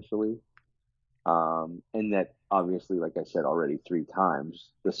potentially. And that obviously, like I said already 3 times,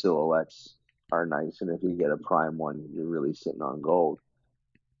 the silhouettes are nice. And if you get a prime one, you're really sitting on gold.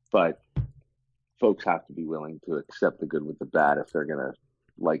 But folks have to be willing to accept the good with the bad if they're going to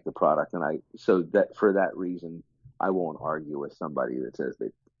like the product. So that for that reason, I won't argue with somebody that says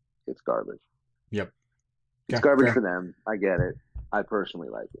that it's garbage. Yep. It's Okay. garbage for Fair. them. I get it. I personally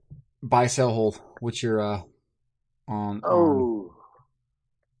like it. Buy, sell, hold. What's your on? Oh,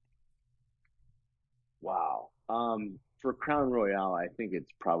 wow. For Crown Royale, I think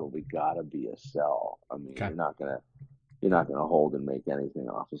it's probably got to be a sell. I mean, Okay. you're not gonna hold and make anything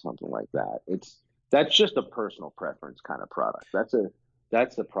off of something like that. That's just a personal preference kind of product. That's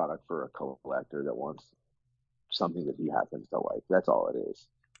a product for a collector that wants something that he happens to like. That's all it is.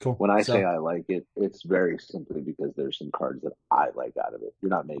 Cool. When I say So I like it, it's very simply because there's some cards that I like out of it. You're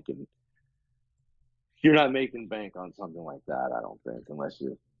not making bank on something like that, I don't think, unless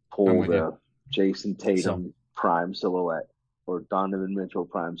you I'm pull with you. the Jason So Tatum prime silhouette or Donovan Mitchell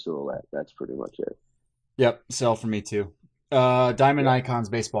prime silhouette. That's pretty much it. yep. Sell for me too. Diamond Yeah. Icons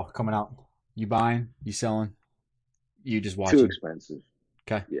baseball coming out. You buying? You selling? You just Too watching? expensive.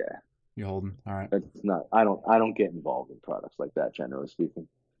 Okay, Yeah, you holding? All right. that's not. I don't get involved in products like that, generally speaking.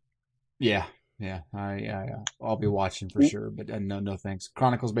 Yeah, yeah. I'll be watching for sure, but no, no thanks.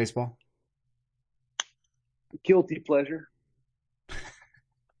 Chronicles baseball. Guilty pleasure.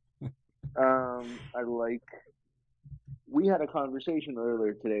 I like. We had a conversation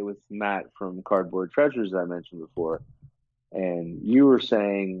earlier today with Matt from Cardboard Treasures that I mentioned before, and you were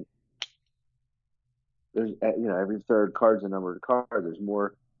saying there's every third card's a numbered card. There's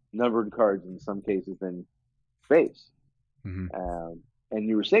more numbered cards in some cases than base. Hmm. And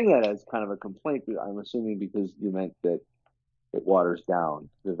you were saying that as kind of a complaint. I'm assuming because you meant that it waters down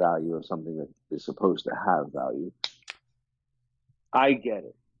the value of something that is supposed to have value. I get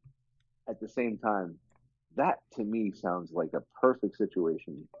it. At the same time, that to me sounds like a perfect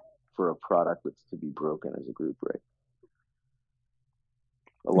situation for a product that's to be broken as a group break.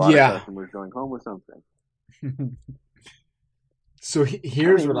 A lot of Yeah. customers going home with something. So I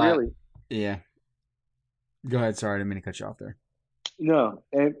here's mean, what I. really, Yeah. Go ahead. Sorry, I didn't mean to cut you off there. no.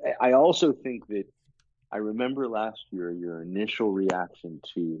 And I also think that I remember last year your initial reaction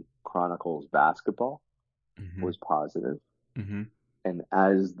to Chronicles basketball Hmm. was positive. Hmm. And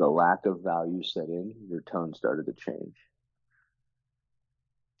as the lack of value set in, your tone started to change.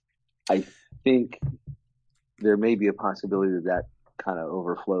 I think there may be a possibility that that kind of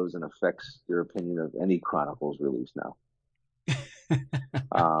overflows and affects your opinion of any Chronicles release now.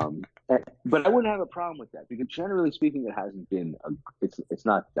 But I wouldn't have a problem with that because generally speaking, it hasn't been. It's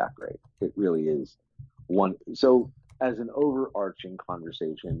not that great. It really is one. So as an overarching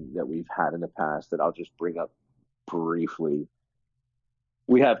conversation that we've had in the past that I'll just bring up briefly,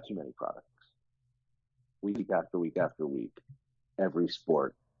 we have too many products. Week after week after week, every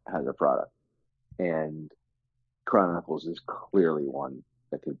sport has a product, and Chronicles is clearly one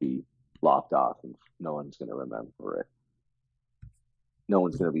that could be lopped off, and no one's going to remember it. No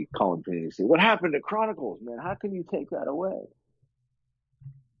one's going to be calling me and say, "What happened to Chronicles, man? How can you take that away?"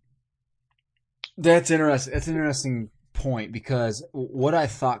 That's interesting. That's an interesting point because what I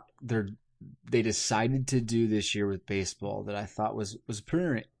thought they decided to do this year with baseball that I thought was a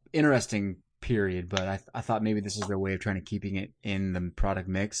pretty interesting period, but I thought maybe this is their way of trying to keeping it in the product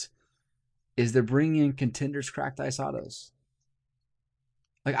mix. Is they're bringing in contenders cracked ice autos.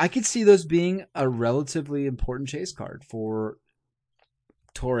 Like I could see those being a relatively important chase card for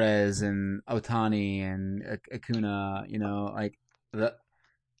Torres and Otani and Acuna. Like the,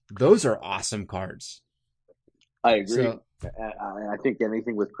 those are awesome cards. I agree. So I think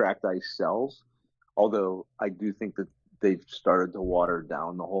anything with cracked ice sells. Although I do think that they've started to water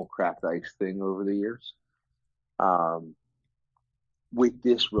down the whole cracked ice thing over the years. Um, with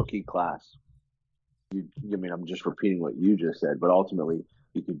this rookie class, I mean, I'm just repeating what you just said, but ultimately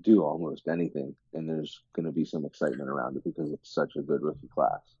you could do almost anything, and there's going to be some excitement around it because it's such a good rookie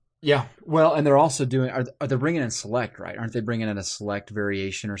class. yeah, well, and they're also doing are they bringing in select, right? Aren't they bringing in a select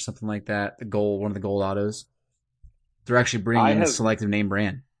variation or something like that? The gold, one of the gold autos. They're actually bringing I in the have, selective name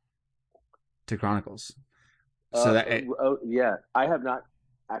brand to Chronicles. So that yeah, I have not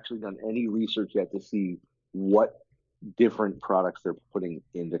actually done any research yet to see what different products they're putting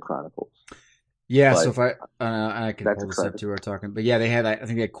into Chronicles, yeah. So but if I can that's pull this up exciting. too. We're talking, but yeah, they had I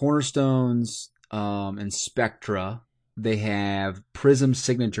think they had Cornerstones, and Spectra. They have Prism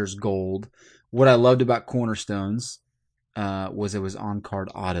Signatures Gold. What I loved about Cornerstones, was it was on card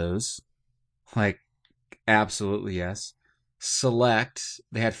autos. Like absolutely yes. Select,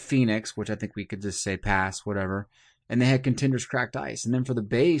 they had Phoenix, which I think we could just say pass, whatever. And they had Contenders Cracked Ice. And then for the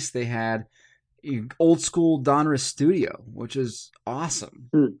base, they had old school Donruss Studio, which is awesome.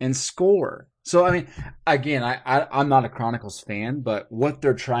 Hmm. And Score. So, I mean, again, I'm not a Chronicles fan, but what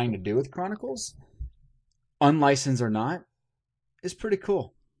they're trying to do with Chronicles, unlicensed or not, is pretty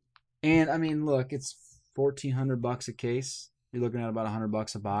cool. And I mean, look, it's $1,400 a case. You're looking at about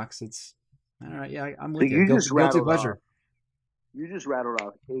 $100 a box. It's all right. Yeah, I'm So with you. Guilty pleasure. you just rattled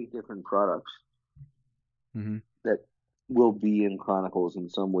off 8 different products Mm-hmm. that will be in Chronicles in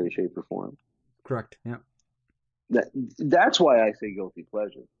some way, shape, or form. Correct. Yeah. That that's why I say guilty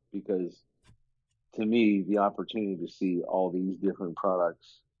pleasure because to me, the opportunity to see all these different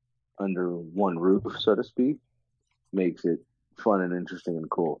products under one roof, so to speak, makes it fun and interesting and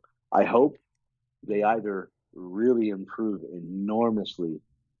cool. I hope they either really improve enormously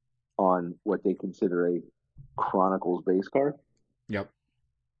on what they consider a Chronicles base card, Yep.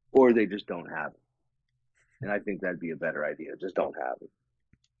 or they just don't have it. And I think that'd be a better idea. Just don't have it.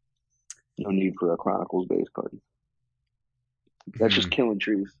 No need for a Chronicles base card. That's just Hmm. killing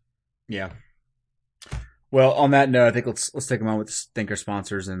trees. Yeah. Well, on that note, I think let's take a moment to thank our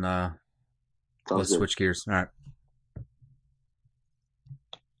sponsors and Sounds let's good. switch gears. All right.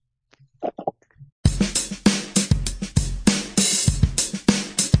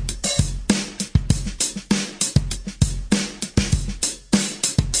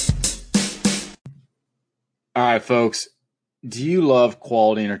 All right, folks. Do you love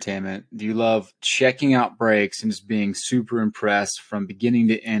quality entertainment? Do you love checking out breaks and just being super impressed from beginning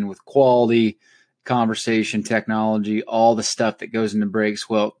to end with quality, conversation, technology, all the stuff that goes into breaks?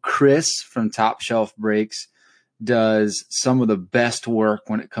 Well, Chris from Top Shelf Breaks does some of the best work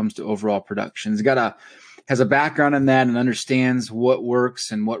when it comes to overall production. Has a background in that and understands what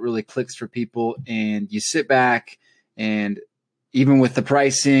works and what really clicks for people. And you sit back and even with the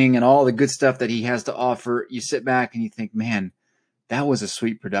pricing and all the good stuff that he has to offer, you sit back and you think, man, that was a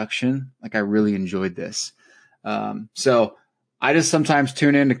sweet production. Like I really enjoyed this. So I just sometimes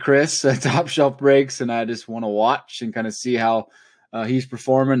tune in to Chris at Top Shelf Breaks, and I just want to watch and kind of see how he's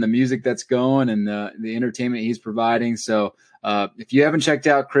performing, the music that's going, and the entertainment he's providing. So if you haven't checked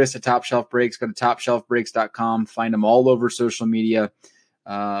out Chris at Top Shelf Breaks, go to topshelfbreaks.com. Find him all over social media.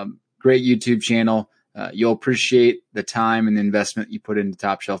 Great YouTube channel. You'll appreciate the time and the investment you put into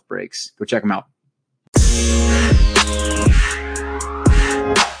Top Shelf Breaks. Go check them out.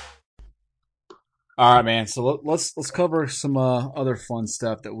 All right, man. So let's cover some other fun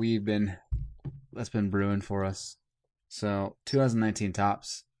stuff that's been brewing for us. So 2019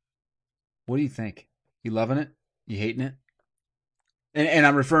 tops. What do you think? You loving it? You hating it? And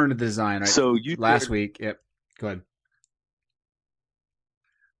I'm referring to the design, right? So you Last week. Yep. Go ahead.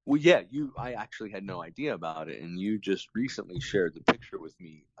 Well, yeah, I actually had no idea about it, and you just recently shared the picture with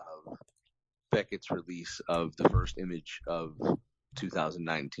me of Beckett's release of the first image of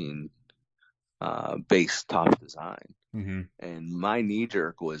 2019 base top design. Mm-hmm. And my knee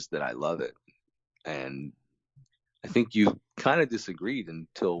jerk was that I love it. And I think you kind of disagreed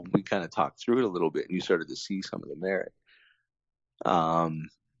until we kind of talked through it a little bit and you started to see some of the merit.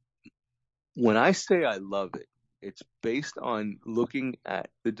 When I say I love it, it's based on looking at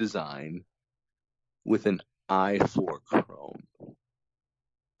the design with an eye for chrome.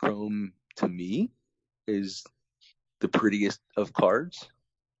 Chrome, to me, is the prettiest of cards.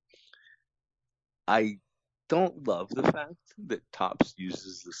 I don't love the fact that Topps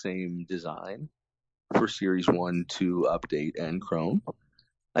uses the same design for Series 1, 2, Update, and Chrome.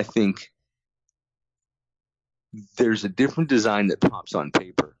 I think there's a different design that pops on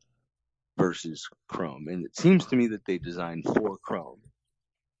paper versus Chrome. And it seems to me that they designed for Chrome,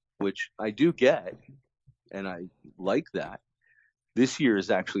 which I do get, and I like that. This year is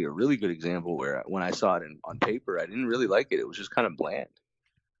actually a really good example where when I saw it on paper, I didn't really like it. It was just kind of bland.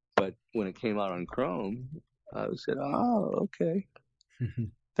 But when it came out on Chrome, I said, oh, okay,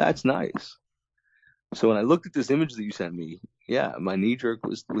 that's nice. So when I looked at this image that you sent me, yeah, my knee jerk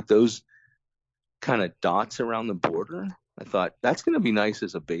was with those kind of dots around the border. I thought that's going to be nice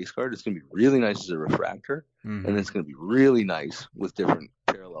as a base card. It's going to be really nice as a refractor, Mm-hmm. and it's going to be really nice with different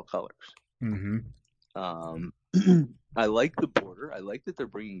parallel colors. Mm-hmm. I like the border. I like that they're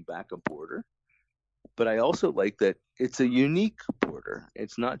bringing back a border, but I also like that it's a unique border.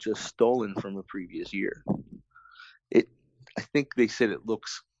 It's not just stolen from a previous year. I think they said it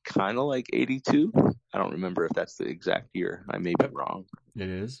looks kind of like 82. I don't remember if that's the exact year. I may be wrong. It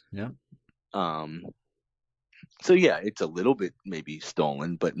is. Yeah. So yeah, it's a little bit maybe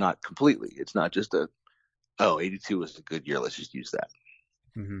stolen, but not completely. It's not just 82 was a good year. Let's just use that.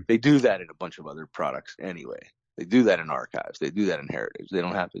 Mm-hmm. They do that in a bunch of other products anyway. They do that in archives. They do that in heritage. They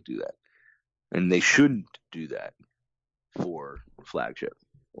don't have to do that. And they shouldn't do that for flagship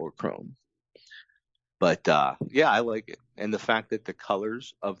or Chrome. But yeah, I like it. And the fact that the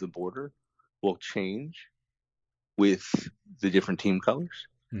colors of the border will change with the different team colors.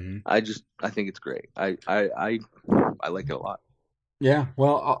 Mm-hmm. I think it's great. I like it a lot. Yeah.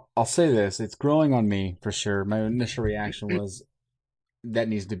 Well, I'll say this. It's growing on me for sure. My initial reaction was that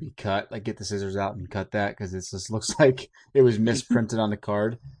needs to be cut. Like, get the scissors out and cut that because it just looks like it was misprinted on the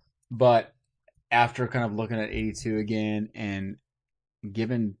card. But after kind of looking at 82 again and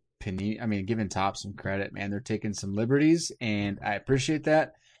giving giving Topps some credit, man, they're taking some liberties, and I appreciate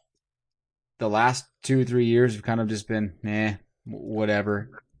that. The last 2 or 3 years have kind of just been,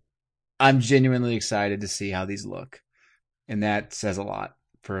 whatever. I'm genuinely excited to see how these look, and that says a lot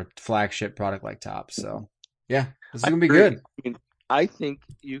for a flagship product like Topps. So, yeah, this is gonna be good. I mean, I think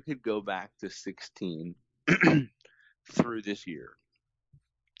you could go back to 16 through this year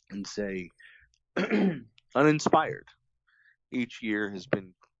and say uninspired. Each year has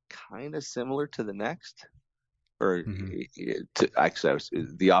been kind of similar to the next, or actually,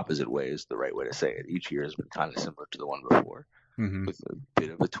 the opposite way is the right way to say it. Each year has been kind of similar to the one before, with a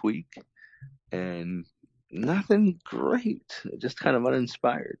bit of a tweak, and nothing great, just kind of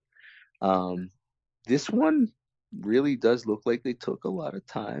uninspired. This one really does look like they took a lot of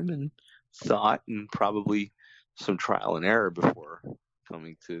time and thought and probably some trial and error before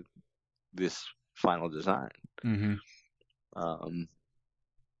coming to this final design. Mm-hmm. Um,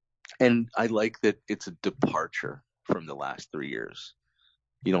 and I like that it's a departure from the last 3 years.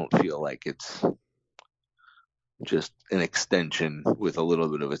 You don't feel like it's just an extension with a little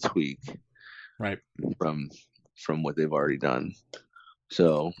bit of a tweak Right. from what they've already done.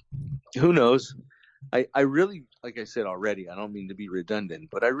 So who knows? I really, like I said already, I don't mean to be redundant,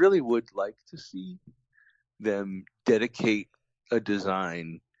 but I really would like to see them dedicate a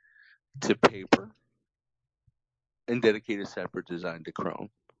design to paper and dedicate a separate design to Chrome.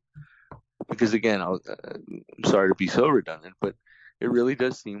 Because again, I'm sorry to be so redundant, but it really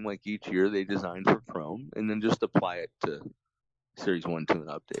does seem like each year they design for Chrome and then just apply it to Series 1, 2, and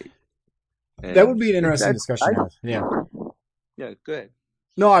Update. That would And be an interesting discussion to have. Yeah. Yeah, good.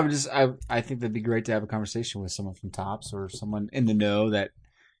 No, I think that'd be great to have a conversation with someone from Tops or someone in the know that,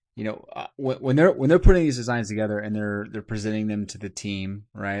 when they're putting these designs together and they're presenting them to the team,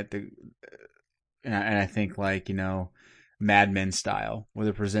 right? And I think like, Mad Men style, where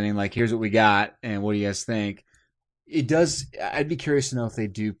they're presenting like, here's what we got and what do you guys think? It does. I'd be curious to know if they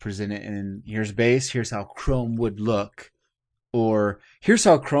do present it in here's base, here's how Chrome would look, or here's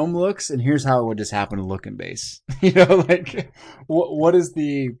how Chrome looks, and here's how it would just happen to look in base. Like what is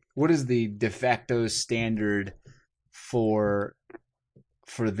the de facto standard for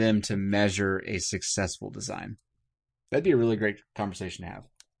them to measure a successful design? That'd be a really great conversation to have.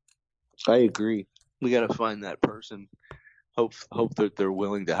 I agree. We got to find that person. Hope that they're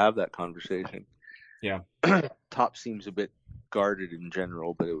willing to have that conversation. Yeah. Top seems a bit guarded in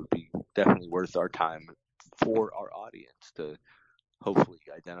general, but it would be definitely worth our time for our audience to hopefully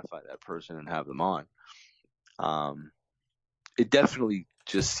identify that person and have them on. It definitely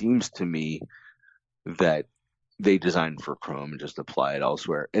just seems to me that they design for Chrome and just apply it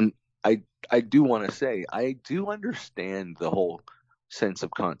elsewhere. And I do want to say, I do understand the whole sense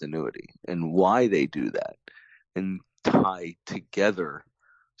of continuity and why they do that and tie together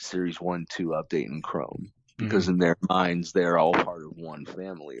Series 1, 2 Update and Chrome. Because in their minds, they're all part of one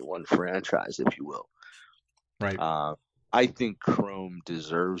family, one franchise, if you will. Right. I think Chrome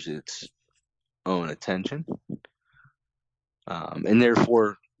deserves its own attention. And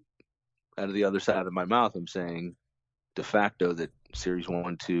therefore, out of the other side of my mouth, I'm saying de facto that Series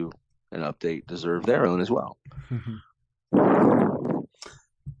 1, 2, and Update deserve their own as well.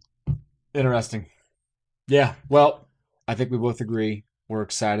 Interesting. Yeah. Well, I think we both agree. We're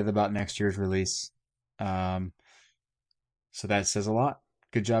excited about next year's release. So that says a lot.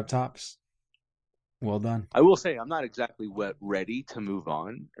 Good job, Tops. Well done. I will say I'm not exactly ready to move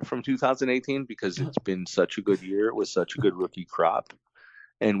on from 2018 because it's been such a good year with such a good rookie crop.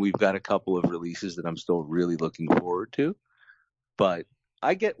 And we've got a couple of releases that I'm still really looking forward to. But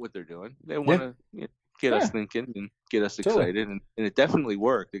I get what they're doing. They want to get us thinking and get us excited. And it definitely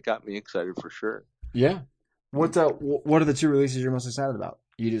worked. It got me excited for sure. Yeah. What are the two releases you're most excited about?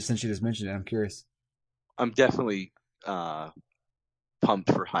 Since you just mentioned it, I'm curious. I'm definitely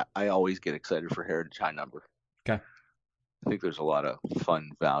pumped for I always get excited for Heritage High Number. Okay. I think there's a lot of fun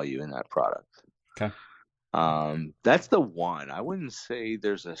value in that product. Okay. That's the one. I wouldn't say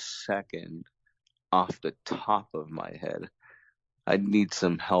there's a second off the top of my head. I'd need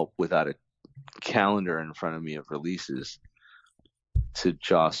some help without a calendar in front of me of releases to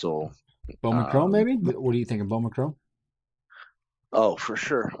jostle. Bowman Chrome, maybe? What do you think of Bowman Chrome? Oh, for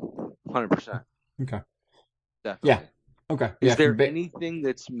sure. 100%. Okay. Definitely. Yeah. Okay. Is there anything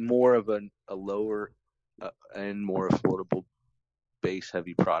that's more of a lower and more affordable base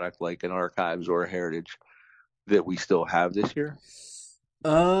heavy product like an Archives or a Heritage that we still have this year?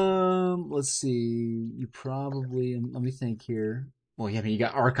 Let's see. You probably, let me think here. Well, yeah, I mean, you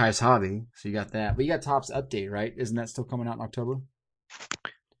got Archives Hobby, so you got that. But you got Tops Update, right? Isn't that still coming out in October?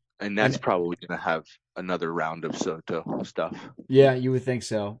 And that's probably going to have another round of Soto stuff. Yeah, you would think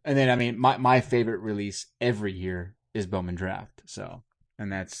so. And then, I mean, my favorite release every year is Bowman Draft. So,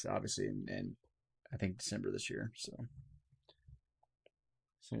 and that's obviously in I think December this year. So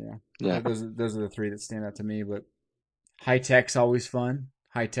yeah. Those are the three that stand out to me. But High Tech's always fun.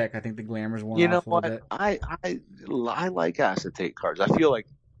 High Tech, I think the glamour's worn off a little bit. I like acetate cards. I feel like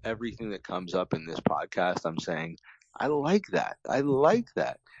everything that comes up in this podcast, I'm saying, I like that.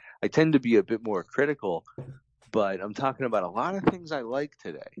 I tend to be a bit more critical, but I'm talking about a lot of things I like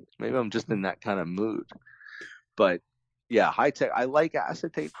today. Maybe I'm just in that kind of mood. But yeah, High Tech, I like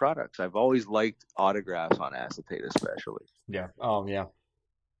acetate products. I've always liked autographs on acetate, especially. Yeah. Oh, yeah.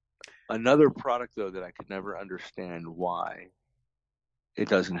 Another product, though, that I could never understand why it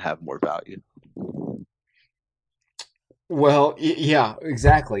doesn't have more value. Well, yeah,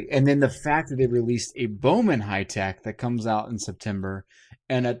 exactly. And then the fact that they released a Bowman High Tech that comes out in September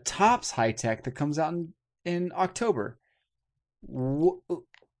and a Tops High Tech that comes out in in October. Wh-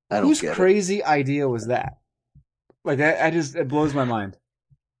 I don't whose get it. crazy idea was that? Like, I just, it blows my mind.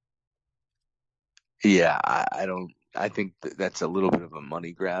 Yeah, I don't. I think that's a little bit of a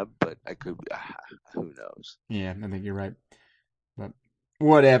money grab, but I could. Who knows? Yeah, I think you're right. But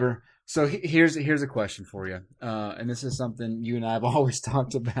whatever. So here's a question for you, and this is something you and I have always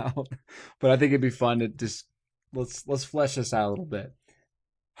talked about, but I think it'd be fun to just let's flesh this out a little bit.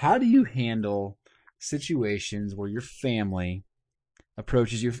 How do you handle situations where your family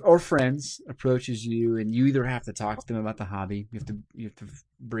approaches you or friends approaches you, and you either have to talk to them about the hobby, you have to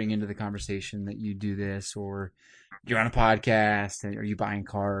bring into the conversation that you do this, or you're on a podcast, and are you buying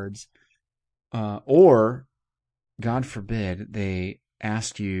cards, or God forbid, they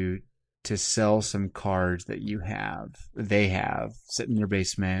ask you to sell some cards that they have sitting in their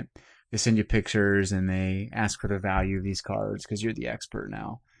basement. They send you pictures and they ask for the value of these cards because you're the expert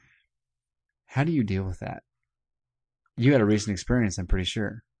now. How do you deal with that? You had a recent experience, I'm pretty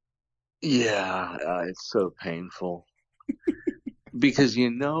sure. Yeah, it's so painful because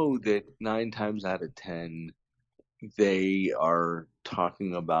you know that 9 times out of 10 they are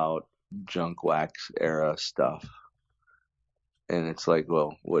talking about junk wax era stuff. And it's like,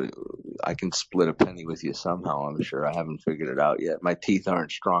 well, what? I can split a penny with you somehow. I'm sure. I haven't figured it out yet. My teeth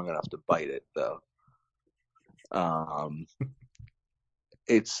aren't strong enough to bite it, though. Um,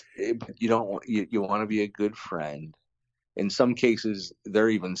 you don't want you want to be a good friend. In some cases, they're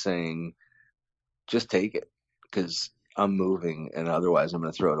even saying, just take it because I'm moving, and otherwise I'm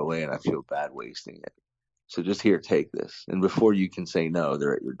going to throw it away, and I feel bad wasting it. So just here, take this. And before you can say no,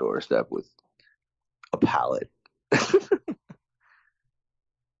 they're at your doorstep with a pallet.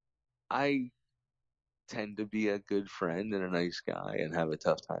 I tend to be a good friend and a nice guy and have a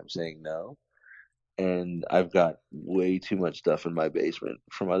tough time saying no. And I've got way too much stuff in my basement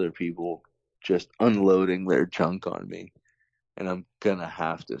from other people just unloading their junk on me. And I'm gonna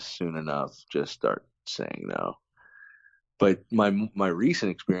have to soon enough just start saying no. But my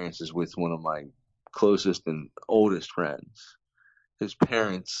recent experience is with one of my closest and oldest friends. His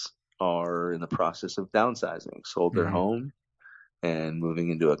parents are in the process of downsizing, sold their Mm-hmm. home and moving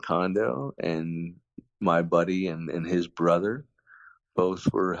into a condo. And my buddy and his brother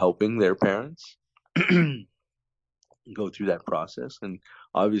both were helping their parents go through that process. And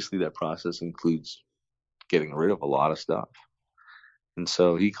obviously, that process includes getting rid of a lot of stuff. And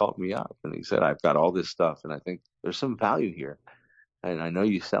so he called me up and he said, I've got all this stuff and I think there's some value here. And I know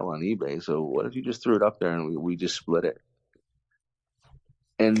you sell on eBay. So what if you just threw it up there and we just split it?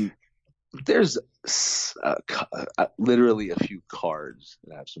 And there's literally a few cards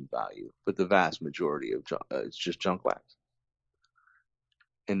that have some value, but the vast majority of it's just junk wax.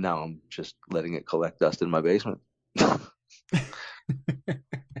 And now I'm just letting it collect dust in my basement.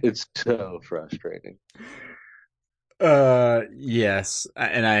 It's so frustrating. Yes,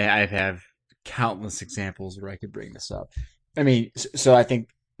 and I have countless examples where I could bring this up. I mean, so I think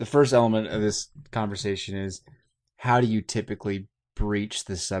the first element of this conversation is how do you typically breach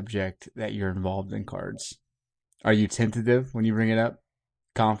the subject that you're involved in cards? Are you tentative when you bring it up?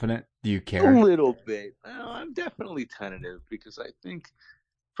 Confident? Do you A care? little bit. I'm definitely tentative because I think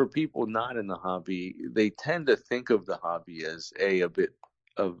for people not in the hobby, they tend to think of the hobby as a bit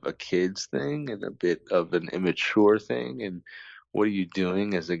of a kid's thing and a bit of an immature thing. And what are you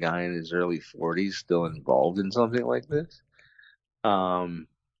doing as a guy in his early 40s still involved in something like this? Um,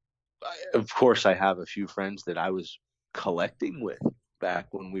 of course, I have a few friends that I was collecting with back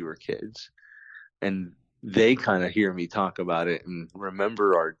when we were kids, and they kind of hear me talk about it and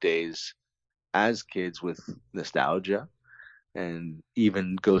remember our days as kids with nostalgia and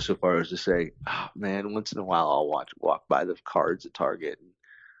even go so far as to say, oh, man, once in a while I'll walk by the cards at Target and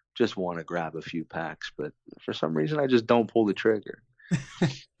just want to grab a few packs, but for some reason I just don't pull the trigger.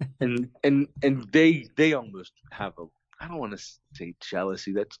 And they almost have a, I don't want to say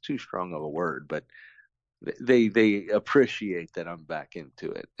jealousy, that's too strong of a word, but they appreciate that I'm back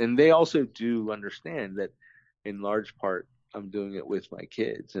into it. And they also do understand that in large part I'm doing it with my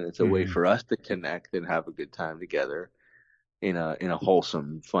kids and it's a way Hmm. for us to connect and have a good time together in a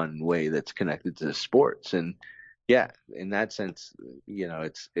wholesome, fun way that's connected to sports. And yeah, in that sense,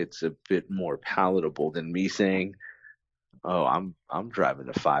 it's a bit more palatable than me saying, "Oh, I'm driving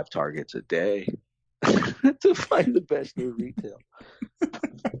to 5 Targets a day to find the best new retail."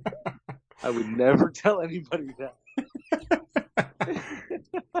 I would never tell anybody that.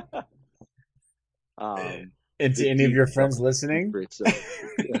 um, And the to any of deep, your friends dark listening, secrets of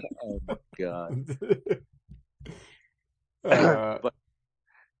oh my god. uh, But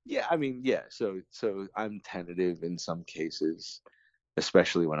yeah, I mean, yeah. So I'm tentative in some cases.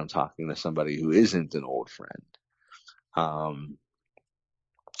 especially when I'm talking to somebody who isn't an old friend. Um,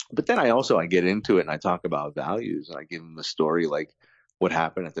 but then I get into it and I talk about values and I give them a story like what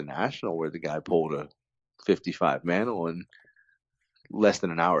happened at the National where the guy pulled a 55 manual and less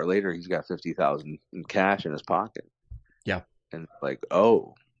than an hour later he's got 50,000 in cash in his pocket. Yeah. And like,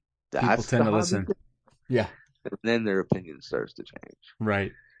 oh, People that's tend the to hobby. listen. Yeah. And then their opinion starts to change.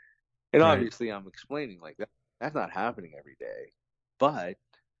 Right. And Right. obviously I'm explaining like that's not happening every day. But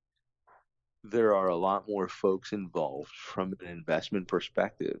there are a lot more folks involved from an investment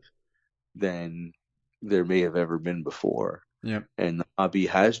perspective than there may have ever been before. Yep. And the hobby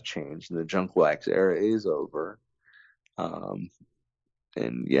has changed and the junk wax era is over. Um,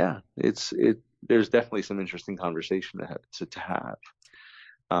 and yeah, there's definitely some interesting conversation to have.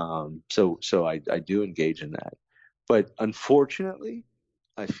 So I do engage in that. But unfortunately,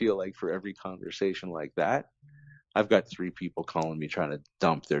 I feel like for every conversation like that, I've got 3 people calling me trying to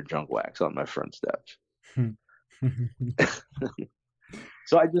dump their junk wax on my front steps.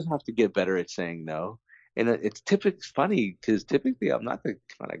 So I just have to get better at saying no. And it's typically funny because typically I'm not the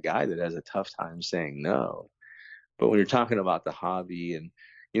kind of guy that has a tough time saying no. But when you're talking about the hobby and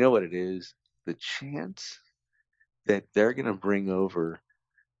you know what it is, the chance that they're going to bring over,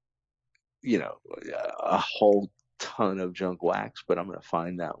 a whole ton of junk wax, but I'm going to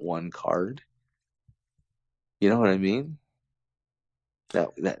find that one card. You know what I mean? That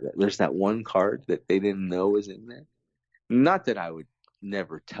there's that one card that they didn't know was in there. Not that I would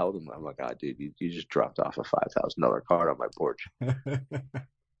never tell them, oh my God, dude, you just dropped off a $5,000 card on my porch.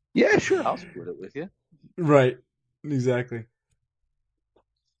 Yeah, sure, I'll split it with you. Right. Exactly.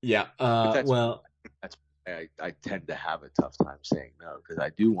 Yeah. But Well, that's I tend to have a tough time saying no because I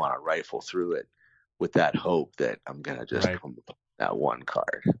do want to rifle through it with that hope that I'm gonna just right. come up with that one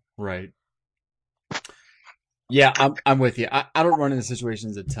card. Right. Yeah, I'm with you. I don't run into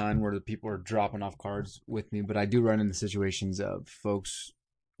situations a ton where the people are dropping off cards with me, but I do run into situations of folks,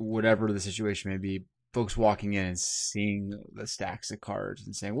 whatever the situation may be, folks walking in and seeing the stacks of cards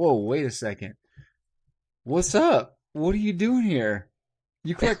and saying, "Whoa, wait a second. What's up? What are you doing here?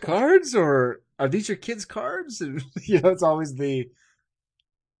 You collect cards or are these your kids' cards?" And it's always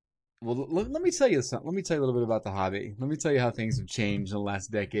well, let me tell you something. Let me tell you a little bit about the hobby. Let me tell you how things have changed in the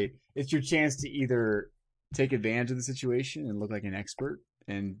last decade. It's your chance to either take advantage of the situation and look like an expert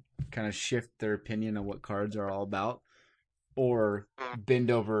and kind of shift their opinion on what cards are all about, or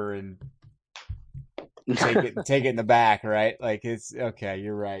bend over and take it in the back, right? Like it's okay,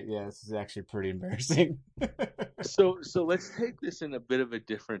 you're right. Yeah, this is actually pretty embarrassing. So let's take this in a bit of a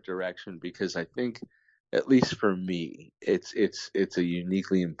different direction because I think, at least for me, it's a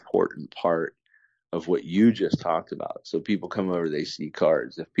uniquely important part of what you just talked about. So people come over, they see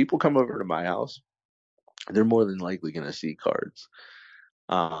cards. If people come over to my house, they're more than likely going to see cards.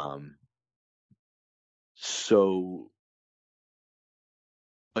 Um, so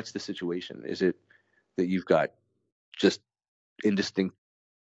what's the situation? Is it that you've got just indistinct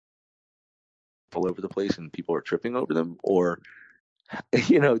all over the place and people are tripping over them, or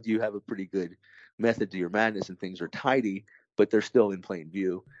do you have a pretty good method to your madness and things are tidy, but they're still in plain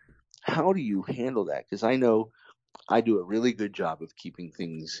view? How do you handle that? Because I know I do a really good job of keeping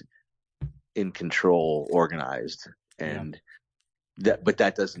things in control, organized, Yeah. and but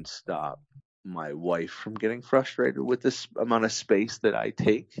that doesn't stop my wife from getting frustrated with this amount of space that I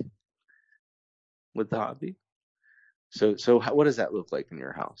take with the hobby. So what does that look like in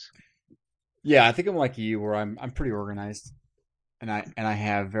your house? Yeah, I think I'm like you where I'm pretty organized and I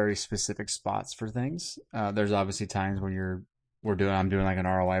have very specific spots for things. There's obviously times when I'm doing like an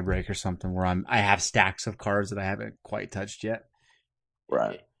ROI break or something where I have stacks of cards that I haven't quite touched yet.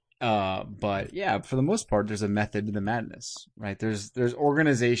 Right. But yeah, for the most part, there's a method to the madness, right? There's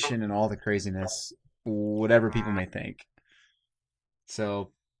organization and all the craziness, whatever people may think.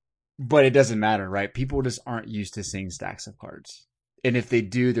 So, but it doesn't matter, right? People just aren't used to seeing stacks of cards. And if they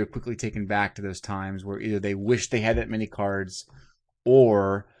do, they're quickly taken back to those times where either they wish they had that many cards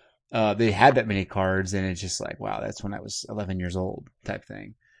or they had that many cards and it's just like, wow, that's when I was 11 years old type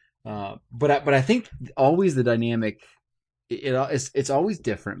thing. But I think always the dynamic, it's always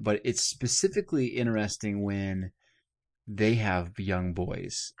different, but it's specifically interesting when they have young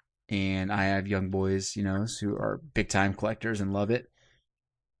boys and I have young boys, who are big time collectors and love it.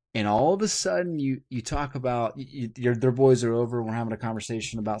 And all of a sudden, you talk about their boys are over. We're having a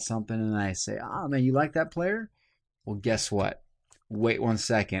conversation about something, and I say, "Oh man, you like that player? Well, guess what? Wait 1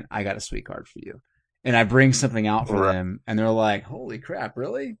 second. I got a sweet card for you." And I bring something out for Right. them, and they're like, "Holy crap,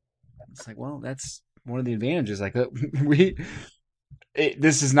 really?" It's like, well, that's one of the advantages. Like we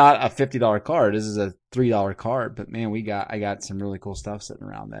This is not a $50 card. This is a $3 card. But man, I got some really cool stuff sitting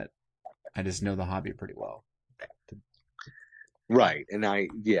around that I just know the hobby pretty well. Right. And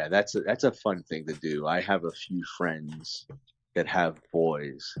yeah, that's a fun thing to do. I have a few friends that have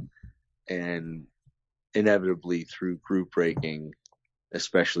boys, and inevitably through group breaking,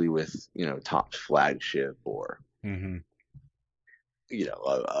 especially with, Topps flagship or, Mm-hmm.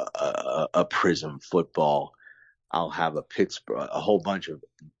 a Prism football, I'll have a whole bunch of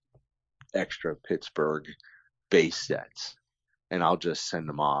extra Pittsburgh base sets, and I'll just send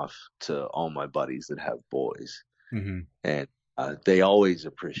them off to all my buddies that have boys. Mm-hmm. And they always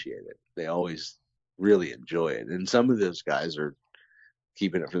appreciate it. They always really enjoy it. And some of those guys are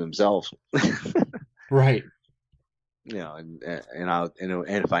keeping it for themselves. Right. And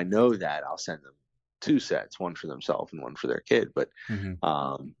if I know that, I'll send them two sets, one for themselves and one for their kid. But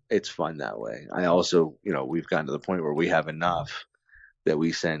Mm-hmm. it's fun that way. I also, we've gotten to the point where we have enough that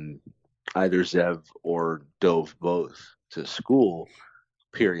we send either Zev or Dove both to school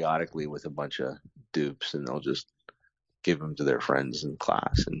periodically with a bunch of dupes, and they'll just give them to their friends in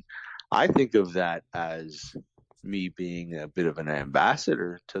class. And I think of that as me being a bit of an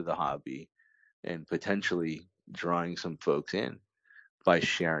ambassador to the hobby and potentially drawing some folks in by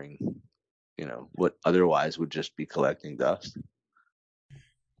sharing, what otherwise would just be collecting dust.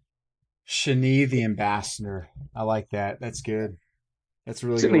 Shani the ambassador. I like that. That's good. That's a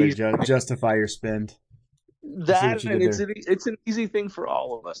really It's good an way to easy justify your spend. I see what that, you and did there. it's an easy thing for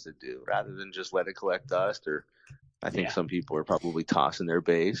all of us to do, rather than just let it collect dust. Or I think Yeah. some people are probably tossing their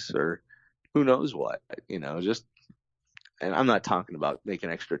base, or who knows what, just. And I'm not talking about making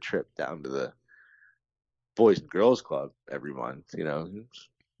an extra trip down to the Boys and Girls Club every month.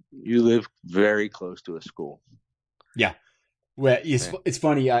 You live very close to a school. Yeah. Well, Yeah. it's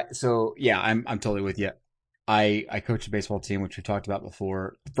funny. So yeah, I'm totally with you. I coach a baseball team, which we talked about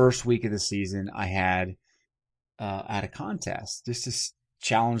before. First week of the season, I had a contest just to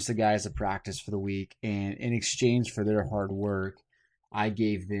challenge the guys to practice for the week, and in exchange for their hard work, I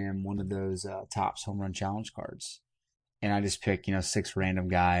gave them one of those Topps home run challenge cards, and I just picked 6 random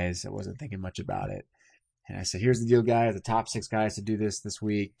guys. I wasn't thinking much about it, and I said, "Here's the deal, guys. The top 6 guys to do this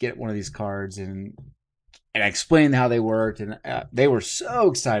week, get one of these cards." And I explained how they worked, and they were so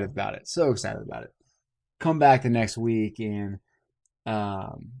excited about it. So excited about it. Come back the next week, and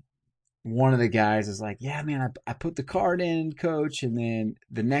um, one of the guys is like, "Yeah, man, I put the card in, coach." And then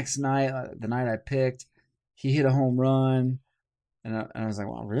the next night, the night I picked, he hit a home run. And I was like,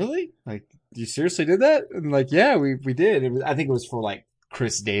 "Well, really? Like, you seriously did that?" And like, "Yeah, we did." I think it was for like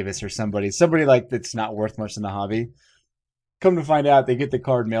Chris Davis or somebody like that's not worth much in the hobby. Come to find out, they get the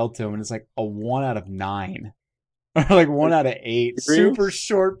card mailed to them, and it's like a 1 out of 9 or like Are 1 out of 8, you super serious?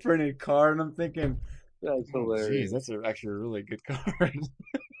 short printed card. And I'm thinking, That's oh, geez, hilarious. that's actually a really good card.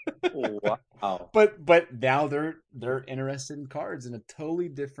 Wow. But now they're interested in cards in a totally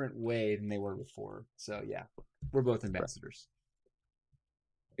different way than they were before. So yeah, we're both ambassadors.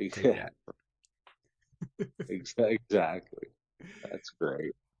 Take Yeah, that. exactly. That's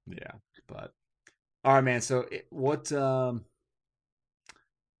great. Yeah, but all right, man. So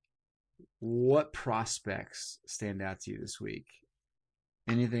what prospects stand out to you this week?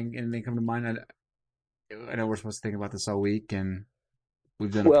 Anything come to mind? I know we're supposed to think about this all week, and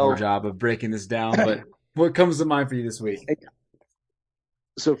we've done a poor Well, job of breaking this down. But what comes to mind for you this week?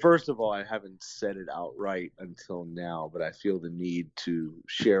 so first of all, I haven't said it outright until now, but I feel the need to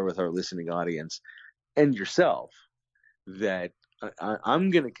share with our listening audience and yourself that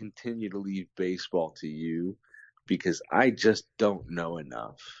I'm going to continue to leave baseball to you because I just don't know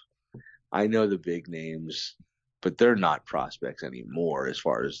enough. I know the big names, but they're not prospects anymore as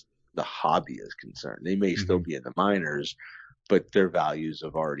far as the hobby is concerned. They may still Mm-hmm. be in the minors, but their values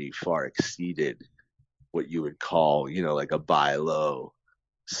have already far exceeded what you would call, like a buy low,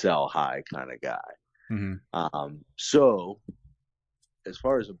 sell high kind of guy. Mm-hmm. So as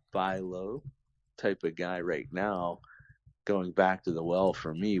far as a buy low type of guy right now, going back to the well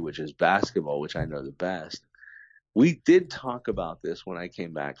for me, which is basketball, which I know the best. We did talk about this when I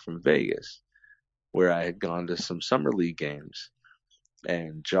came back from Vegas, where I had gone to some summer league games,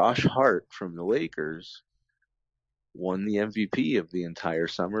 and Josh Hart from the Lakers won the MVP of the entire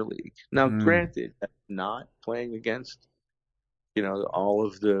summer league. Now, Mm. granted, not playing against all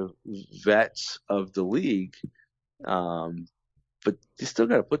of the vets of the league, um, but you still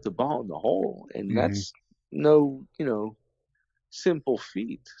got to put the ball in the hole, and Mm-hmm. that's no simple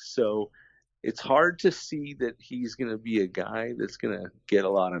feat. So it's hard to see that he's going to be a guy that's going to get a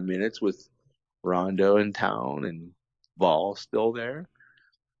lot of minutes with Rondo in town and Ball still there.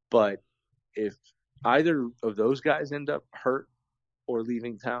 But if either of those guys end up hurt or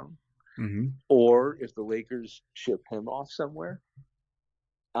leaving town, Mm-hmm. or if the Lakers ship him off somewhere,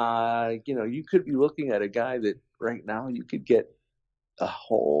 you could be looking at a guy that right now you could get a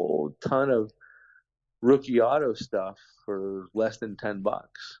whole ton of rookie auto stuff for less than $10.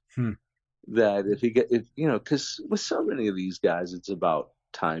 Hmm. That because with so many of these guys, it's about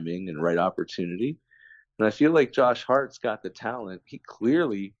timing and right opportunity. And I feel like Josh Hart's got the talent. He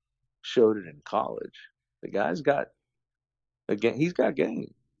clearly showed it in college. The guy's got he's got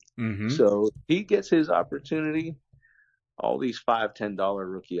game. Mm-hmm. So if he gets his opportunity, all these $5-10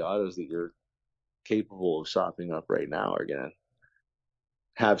 rookie autos that you're capable of sopping up right now are gonna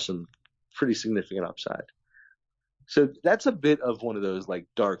have some pretty significant upside. So that's a bit of one of those like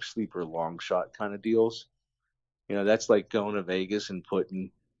dark sleeper long shot kind of deals. That's like going to Vegas and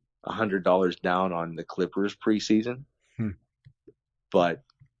putting $100 down on the Clippers preseason. Hmm. But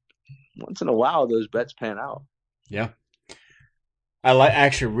once in a while, those bets pan out. Yeah.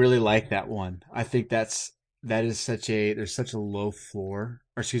 Actually really like that one. I think that is there's such a low floor,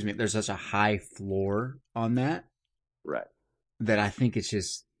 or excuse me, there's such a high floor on that Right. that I think it's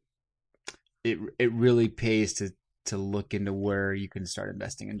just it really pays to look into where you can start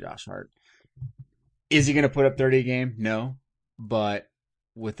investing in Josh Hart. Is he going to put up 30 a game? No, but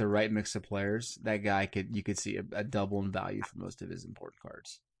with the right mix of players, that guy you could see a double in value for most of his important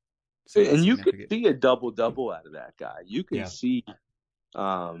cards. So that's And you could significant. see a double out of that guy. You can Yeah. see,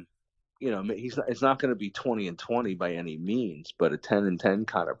 it's not going to be 20-20 by any means, but a 10-10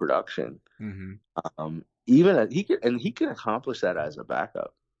 kind of production. Mm-hmm. He can accomplish that as a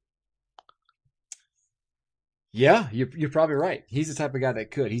backup. Yeah, you're probably right. He's the type of guy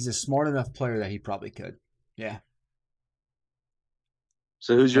that could. He's a smart enough player that he probably could. Yeah.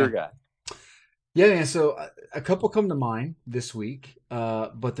 So who's your Yeah. guy? Yeah, man. So a couple come to mind this week,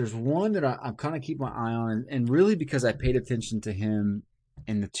 but there's one that I'm kind of keep my eye on, and really because I paid attention to him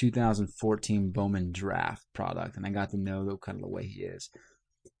in the 2014 Bowman draft product, and I got to know kind of the way he is.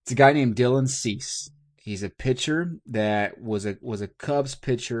 It's a guy named Dylan Cease. He's a pitcher that was a Cubs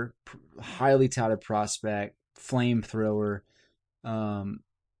pitcher, highly touted prospect, flamethrower. Um,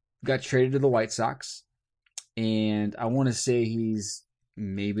 got traded to the White Sox, and I want to say he's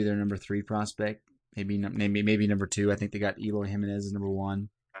maybe their number 3 prospect, maybe number 2. I think they got Eloy Jimenez as number 1.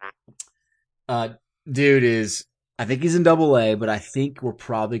 Uh, dude is I think he's in Double A, but I think we're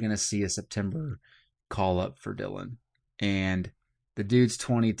probably going to see a September call up for Dylan, and the dude's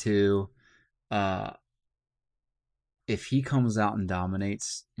 22. Uh, if he comes out and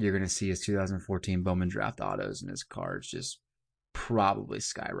dominates, you're going to see his 2014 Bowman draft autos and his cards just probably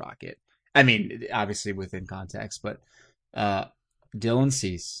skyrocket. I mean, obviously within context, but Dylan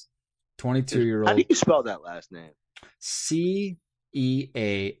Cease, 22-year-old. How do you spell that last name? Cease.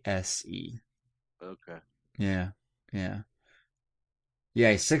 Okay. Yeah, yeah, yeah.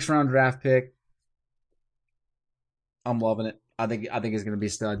 A 6th-round draft pick. I'm loving it. I think he's going to be a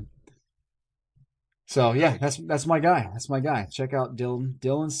stud. So yeah, that's my guy. That's my guy. Check out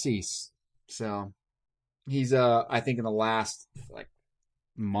Dylan Cease. So he's I think in the last like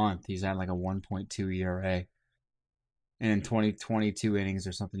month he's had like a 1.2 ERA. And in 22 innings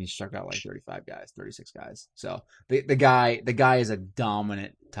or something, he struck out like 35 guys, 36 guys. So the guy is a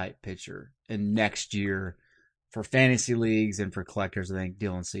dominant type pitcher. And next year, for fantasy leagues and for collectors, I think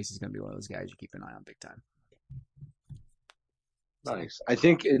Dylan Cease is going to be one of those guys you keep an eye on big time. Nice. I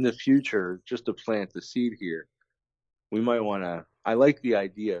think in the future, just to plant the seed here, we might want to. I like the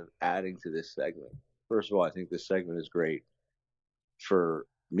idea of adding to this segment. First of all, I think this segment is great for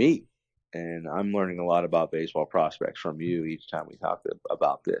me, and I'm learning a lot about baseball prospects from you each time we talk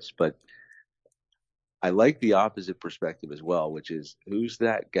about this. But I like the opposite perspective as well, which is who's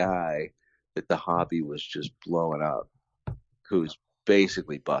that guy that the hobby was just blowing up, who's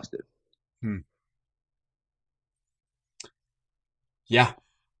basically busted. Yeah,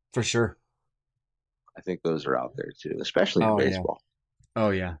 for sure. I think those are out there too, especially in baseball. Yeah. Oh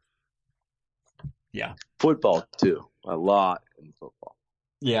yeah. Yeah. Football too. A lot in football.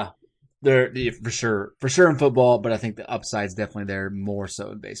 Yeah. There for sure in football, but I think the upside's definitely there more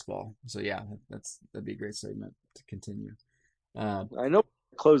so in baseball. So yeah, that'd be a great segment to continue. I know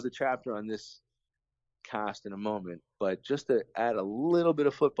we'll close the chapter on this cast in a moment, but just to add a little bit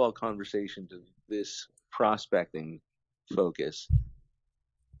of football conversation to this prospecting focus,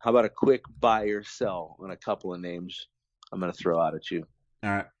 how about a quick buy or sell on a couple of names I'm going to throw out at you? All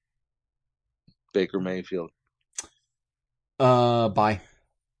right. Baker Mayfield. Buy.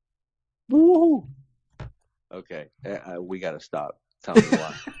 Woo! Okay, we got to stop. Tell me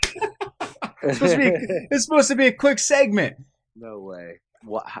why. It's supposed to be a quick segment. No way.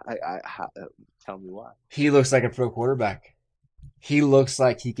 What? Tell me why. He looks like a pro quarterback. he looks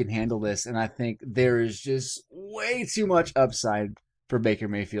like he can handle this, and I think there is just way too much upside for Baker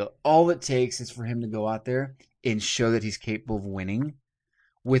Mayfield. All it takes is for him to go out there and show that he's capable of winning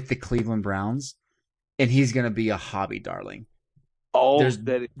with the Cleveland Browns, and he's going to be a hobby darling. All There's,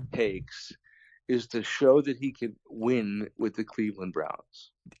 that it takes is to show that he can win with the Cleveland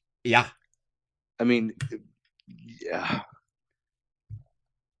Browns. yeah, I mean, yeah,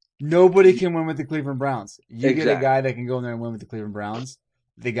 nobody can win with the Cleveland Browns. You get a exactly. guy that can go in there and win with the Cleveland Browns.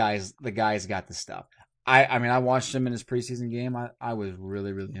 The guy's got the stuff. I mean, I watched him in his preseason game. I was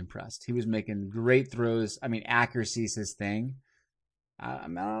really, really impressed. He was making great throws. I mean, accuracy is his thing. I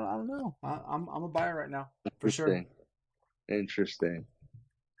don't know. I'm a buyer right now for sure. Interesting. Interesting.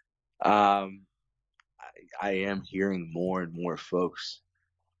 Um, I am hearing more and more folks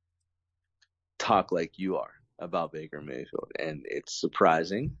talk like you are about Baker Mayfield, and it's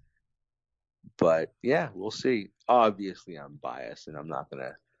surprising. But yeah, we'll see. Obviously, I'm biased, and I'm not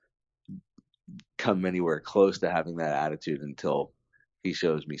gonna come anywhere close to having that attitude until he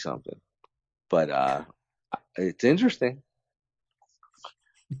shows me something. But it's interesting.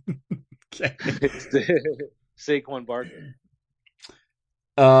 Okay. It's Saquon Barkley.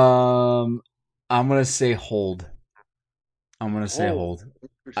 Um, I'm gonna say hold. I'm gonna say Oh, hold.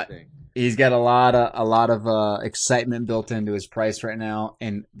 I, interesting. he's got a lot of excitement built into his price right now,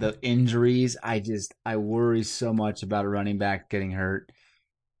 and the injuries. I worry so much about a running back getting hurt,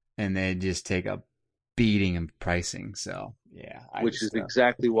 and they just take a beating in pricing. So yeah, I Which is just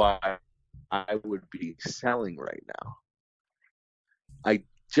exactly why I would be selling right now. I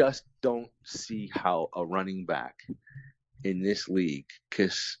just don't see how a running back in this league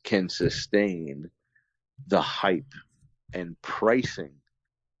can sustain the hype and pricing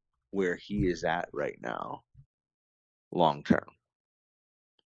where he is at right now long term.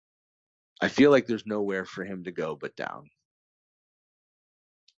 I feel like there's nowhere for him to go but down.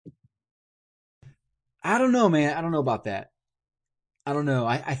 I don't know, man. I don't know about that. I don't know.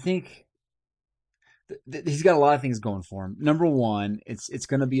 I think he's got a lot of things going for him. Number one, it's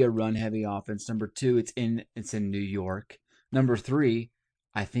going to be a run heavy offense. Number two, it's in New York. Number three,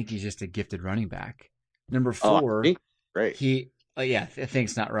 I think he's just a gifted running back. Number Oh, I four, think great. yeah, I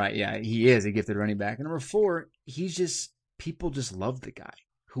think's not right. Yeah, he is a gifted running back. And number four, people just love the guy.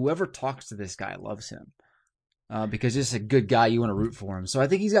 Whoever talks to this guy loves him because he's a good guy. You want to root for him. So I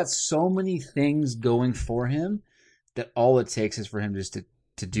think he's got so many things going for him that all it takes is for him just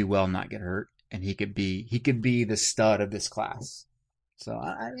to do well and not get hurt, and he could be the stud of this class. So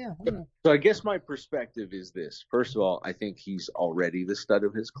yeah, I don't know. So I guess my perspective is this. First of all, I think he's already the stud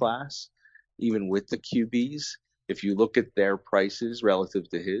of his class, even with the QBs. If you look at their prices relative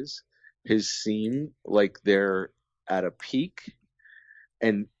to his seem like they're at a peak.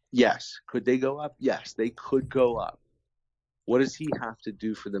 And yes, could they go up? Yes, they could go up. What does he have to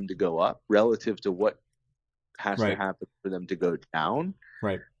do for them to go up relative to what has to Right, happen for them to go down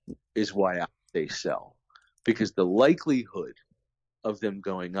right. is why I say sell. Because the likelihood of them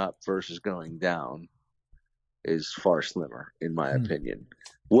going up versus going down is far slimmer, in my Hmm. opinion.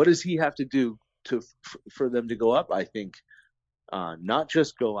 What does he have to do for them to go up? I think not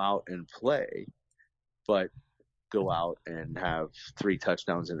just go out and play, but go out and have 3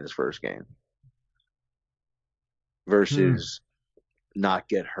 touchdowns in his first game Hmm. versus not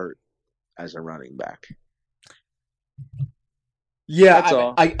get hurt as a running back. Yeah, That's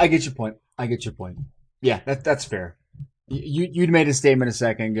all. I get your point. I get your point. Yeah, that's fair. You'd made a statement a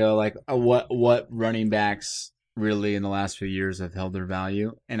second ago, like what running backs really in the last few years have held their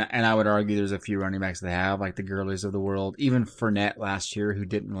value, and I would argue there's a few running backs that have, like the Gurleys of the world, even Fournette last year, who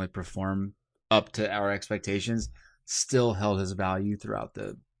didn't really perform up to our expectations, still held his value throughout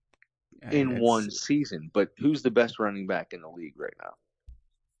the. In It's one season. But who's the best running back in the league right now?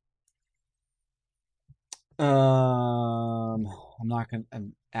 I'm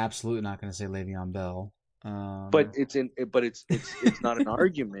absolutely not gonna say Le'Veon Bell. But Um, it's not an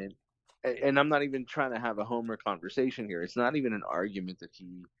argument, and I'm not even trying to have a Homer conversation here. It's not even an argument that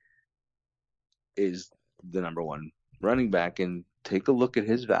he is the number one running back. And take a look at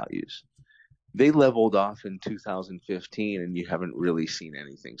his values. They leveled off in 2015, and you haven't really seen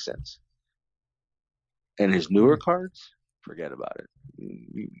anything since. And his newer hmm. cards, forget about it.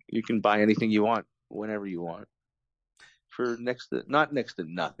 You can buy anything you want whenever you want for not next to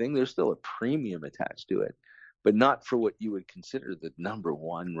nothing. There's still a premium attached to it, but not for what you would consider the number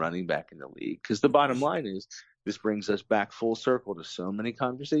one running back in the league. Because the bottom line is, this brings us back full circle to so many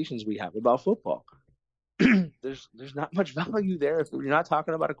conversations we have about football. There's not much value there if you're not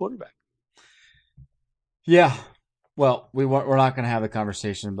talking about a quarterback. Yeah, Well, we're not going to have a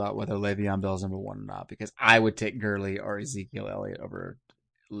conversation about whether Le'Veon Bell is number one or not because I would take Gurley or Ezekiel Elliott over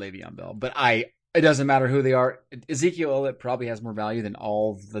Le'Veon Bell. But it doesn't matter who they are. Ezekiel Elliott probably has more value than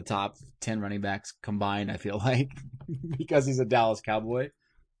all of the top 10 running backs combined, I feel like, because he's a Dallas Cowboy.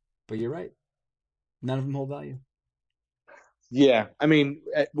 But you're right. None of them hold value. Yeah, I mean,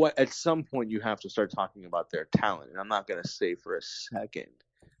 at some point you have to start talking about their talent, and I'm not going to say for a second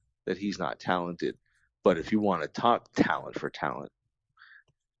that he's not talented, but if you want to talk talent for talent,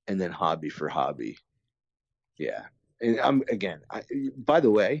 and then hobby for hobby, yeah. And by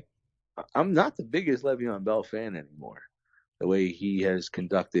the way, I'm not the biggest Le'Veon Bell fan anymore. The way he has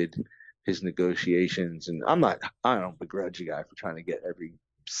conducted his negotiations, and I don't begrudge a guy for trying to get every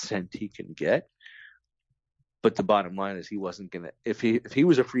cent he can get. But the bottom line is he wasn't gonna if he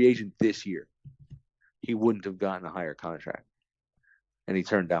was a free agent this year, he wouldn't have gotten a higher contract. And he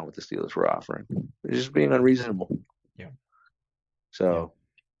turned down what the Steelers were offering. It's just being unreasonable. Yeah. So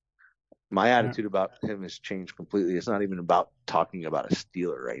my attitude about him has changed completely. It's not even about talking about a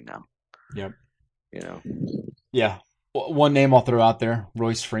Steeler right now. Yep. Yeah. One name I'll throw out there,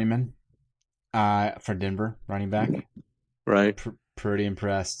 Royce Freeman, for Denver, running back. Right. Pretty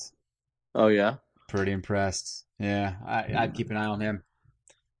impressed. Oh yeah. Pretty impressed. Yeah, I'd keep an eye on him.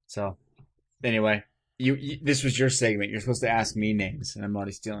 So, anyway, this was your segment. You're supposed to ask me names, and I'm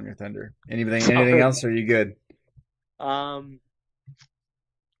already stealing your thunder. Anything else? Or are you good?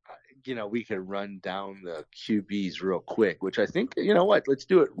 We could run down the QBs real quick, which I think, you know what? Let's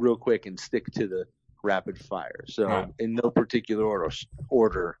do it real quick and stick to the rapid fire. So, right. In no particular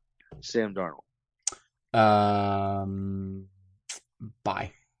order, Sam Darnold.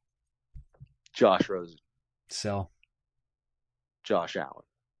 Bye. Josh Rosen. Sell. Josh Allen.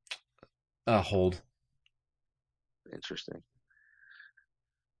 Hold. Interesting.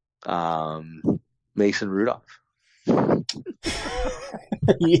 Mason Rudolph.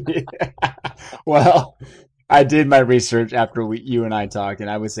 Yeah. Well, I did my research after you and I talked, and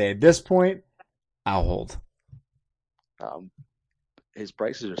I would say at this point, I'll hold. His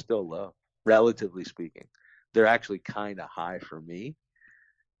prices are still low, relatively speaking. They're actually kind of high for me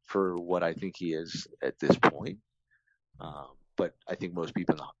for what I think he is at this point. But I think most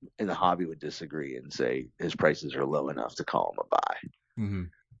people in the hobby would disagree and say his prices are low enough to call him a buy.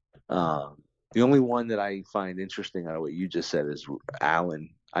 Mm-hmm. The only one that I find interesting out of what you just said is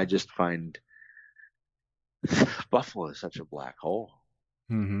Allen. I just find Buffalo is such a black hole.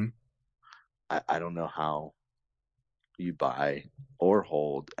 Mm-hmm. I don't know how you buy or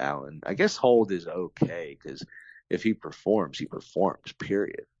hold Allen. I guess hold is okay because if he performs,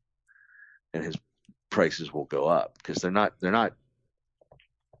 period. And his prices will go up because they're not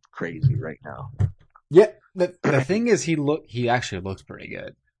crazy right now. Yeah, the thing is, he actually looks pretty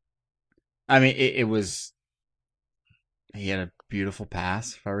good. I mean, he had a beautiful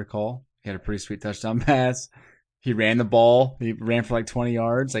pass, if I recall. He had a pretty sweet touchdown pass. He ran the ball. He ran for like 20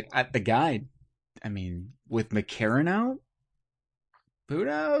 yards. Like the guy, I mean, with McCarron out, who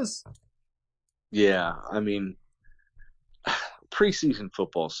knows? Yeah, I mean, preseason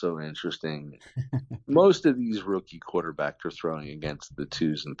football is so interesting. Most of these rookie quarterbacks are throwing against the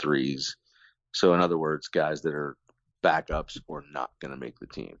 2s and 3s. So, in other words, guys that are backups or not going to make the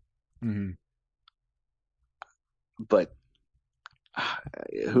team. Mm-hmm. But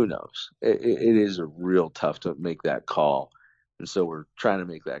who knows? It is real tough to make that call. And so we're trying to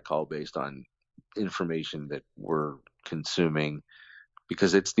make that call based on information that we're consuming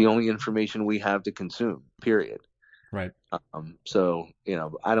because it's the only information we have to consume, period. Right. So,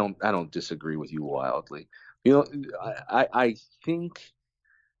 I don't disagree with you wildly. I think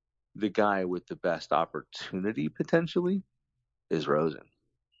the guy with the best opportunity potentially is Rosen.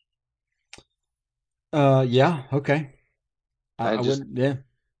 Yeah. Okay. I wouldn't. Yeah.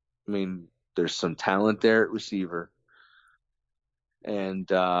 I mean, there's some talent there at receiver, and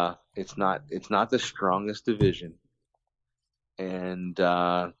it's not the strongest division, and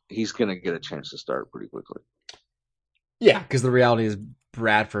he's going to get a chance to start pretty quickly. Yeah, because the reality is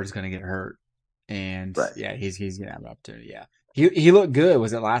Bradford's going to get hurt, and right. Yeah, he's going to have an opportunity. Yeah, he looked good.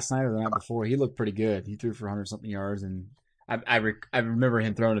 Was it last night or the night before? He looked pretty good. He threw for 100-something yards, and I remember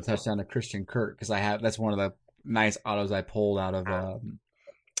him throwing a touchdown to Christian Kirk because that's one of the nice autos I pulled out of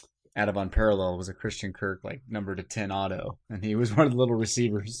Unparalleled was a Christian Kirk like number to 10 auto, and he was one of the little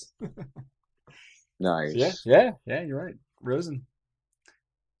receivers. Nice. Yeah. You're right, Rosen.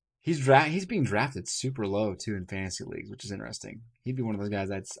 He's being drafted super low too in fantasy leagues, which is interesting. He'd be one of those guys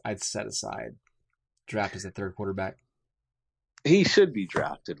I'd set aside, draft as a third quarterback. He should be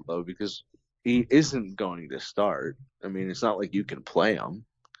drafted low because he isn't going to start. I mean, it's not like you can play him,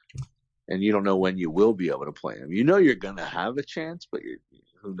 and you don't know when you will be able to play him. You know you're going to have a chance, but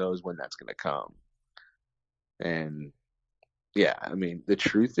who knows when that's going to come. And yeah, I mean, the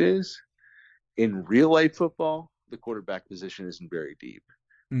truth is, in real life football, the quarterback position isn't very deep.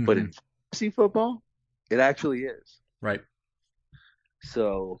 Mm-hmm. But in fantasy football, it actually is. Right.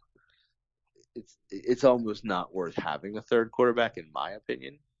 So it's almost not worth having a third quarterback, in my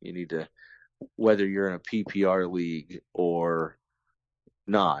opinion. You need to, whether you're in a PPR league or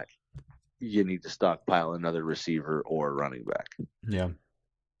not, you need to stockpile another receiver or running back. Yeah.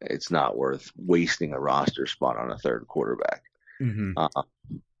 It's not worth wasting a roster spot on a third quarterback. Mm-hmm.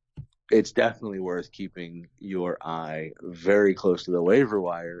 It's definitely worth keeping your eye very close to the waiver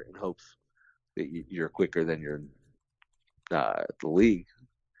wire in hopes that you're quicker than your the league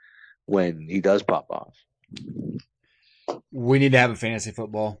when he does pop off. We need to have a fantasy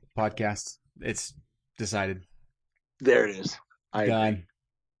football podcast. It's decided. There it is. Agree.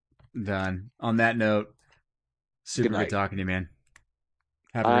 Done. On that note, super good talking to you, man.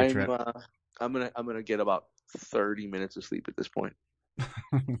 Have a great trip. I'm gonna get about 30 minutes of sleep at this point.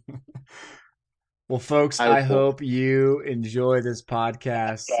 Well, folks, I hope you enjoy this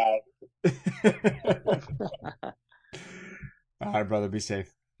podcast. All right, brother. Be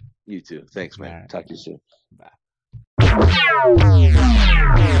safe. You too. Thanks, man. Right. Talk to you soon. Bye.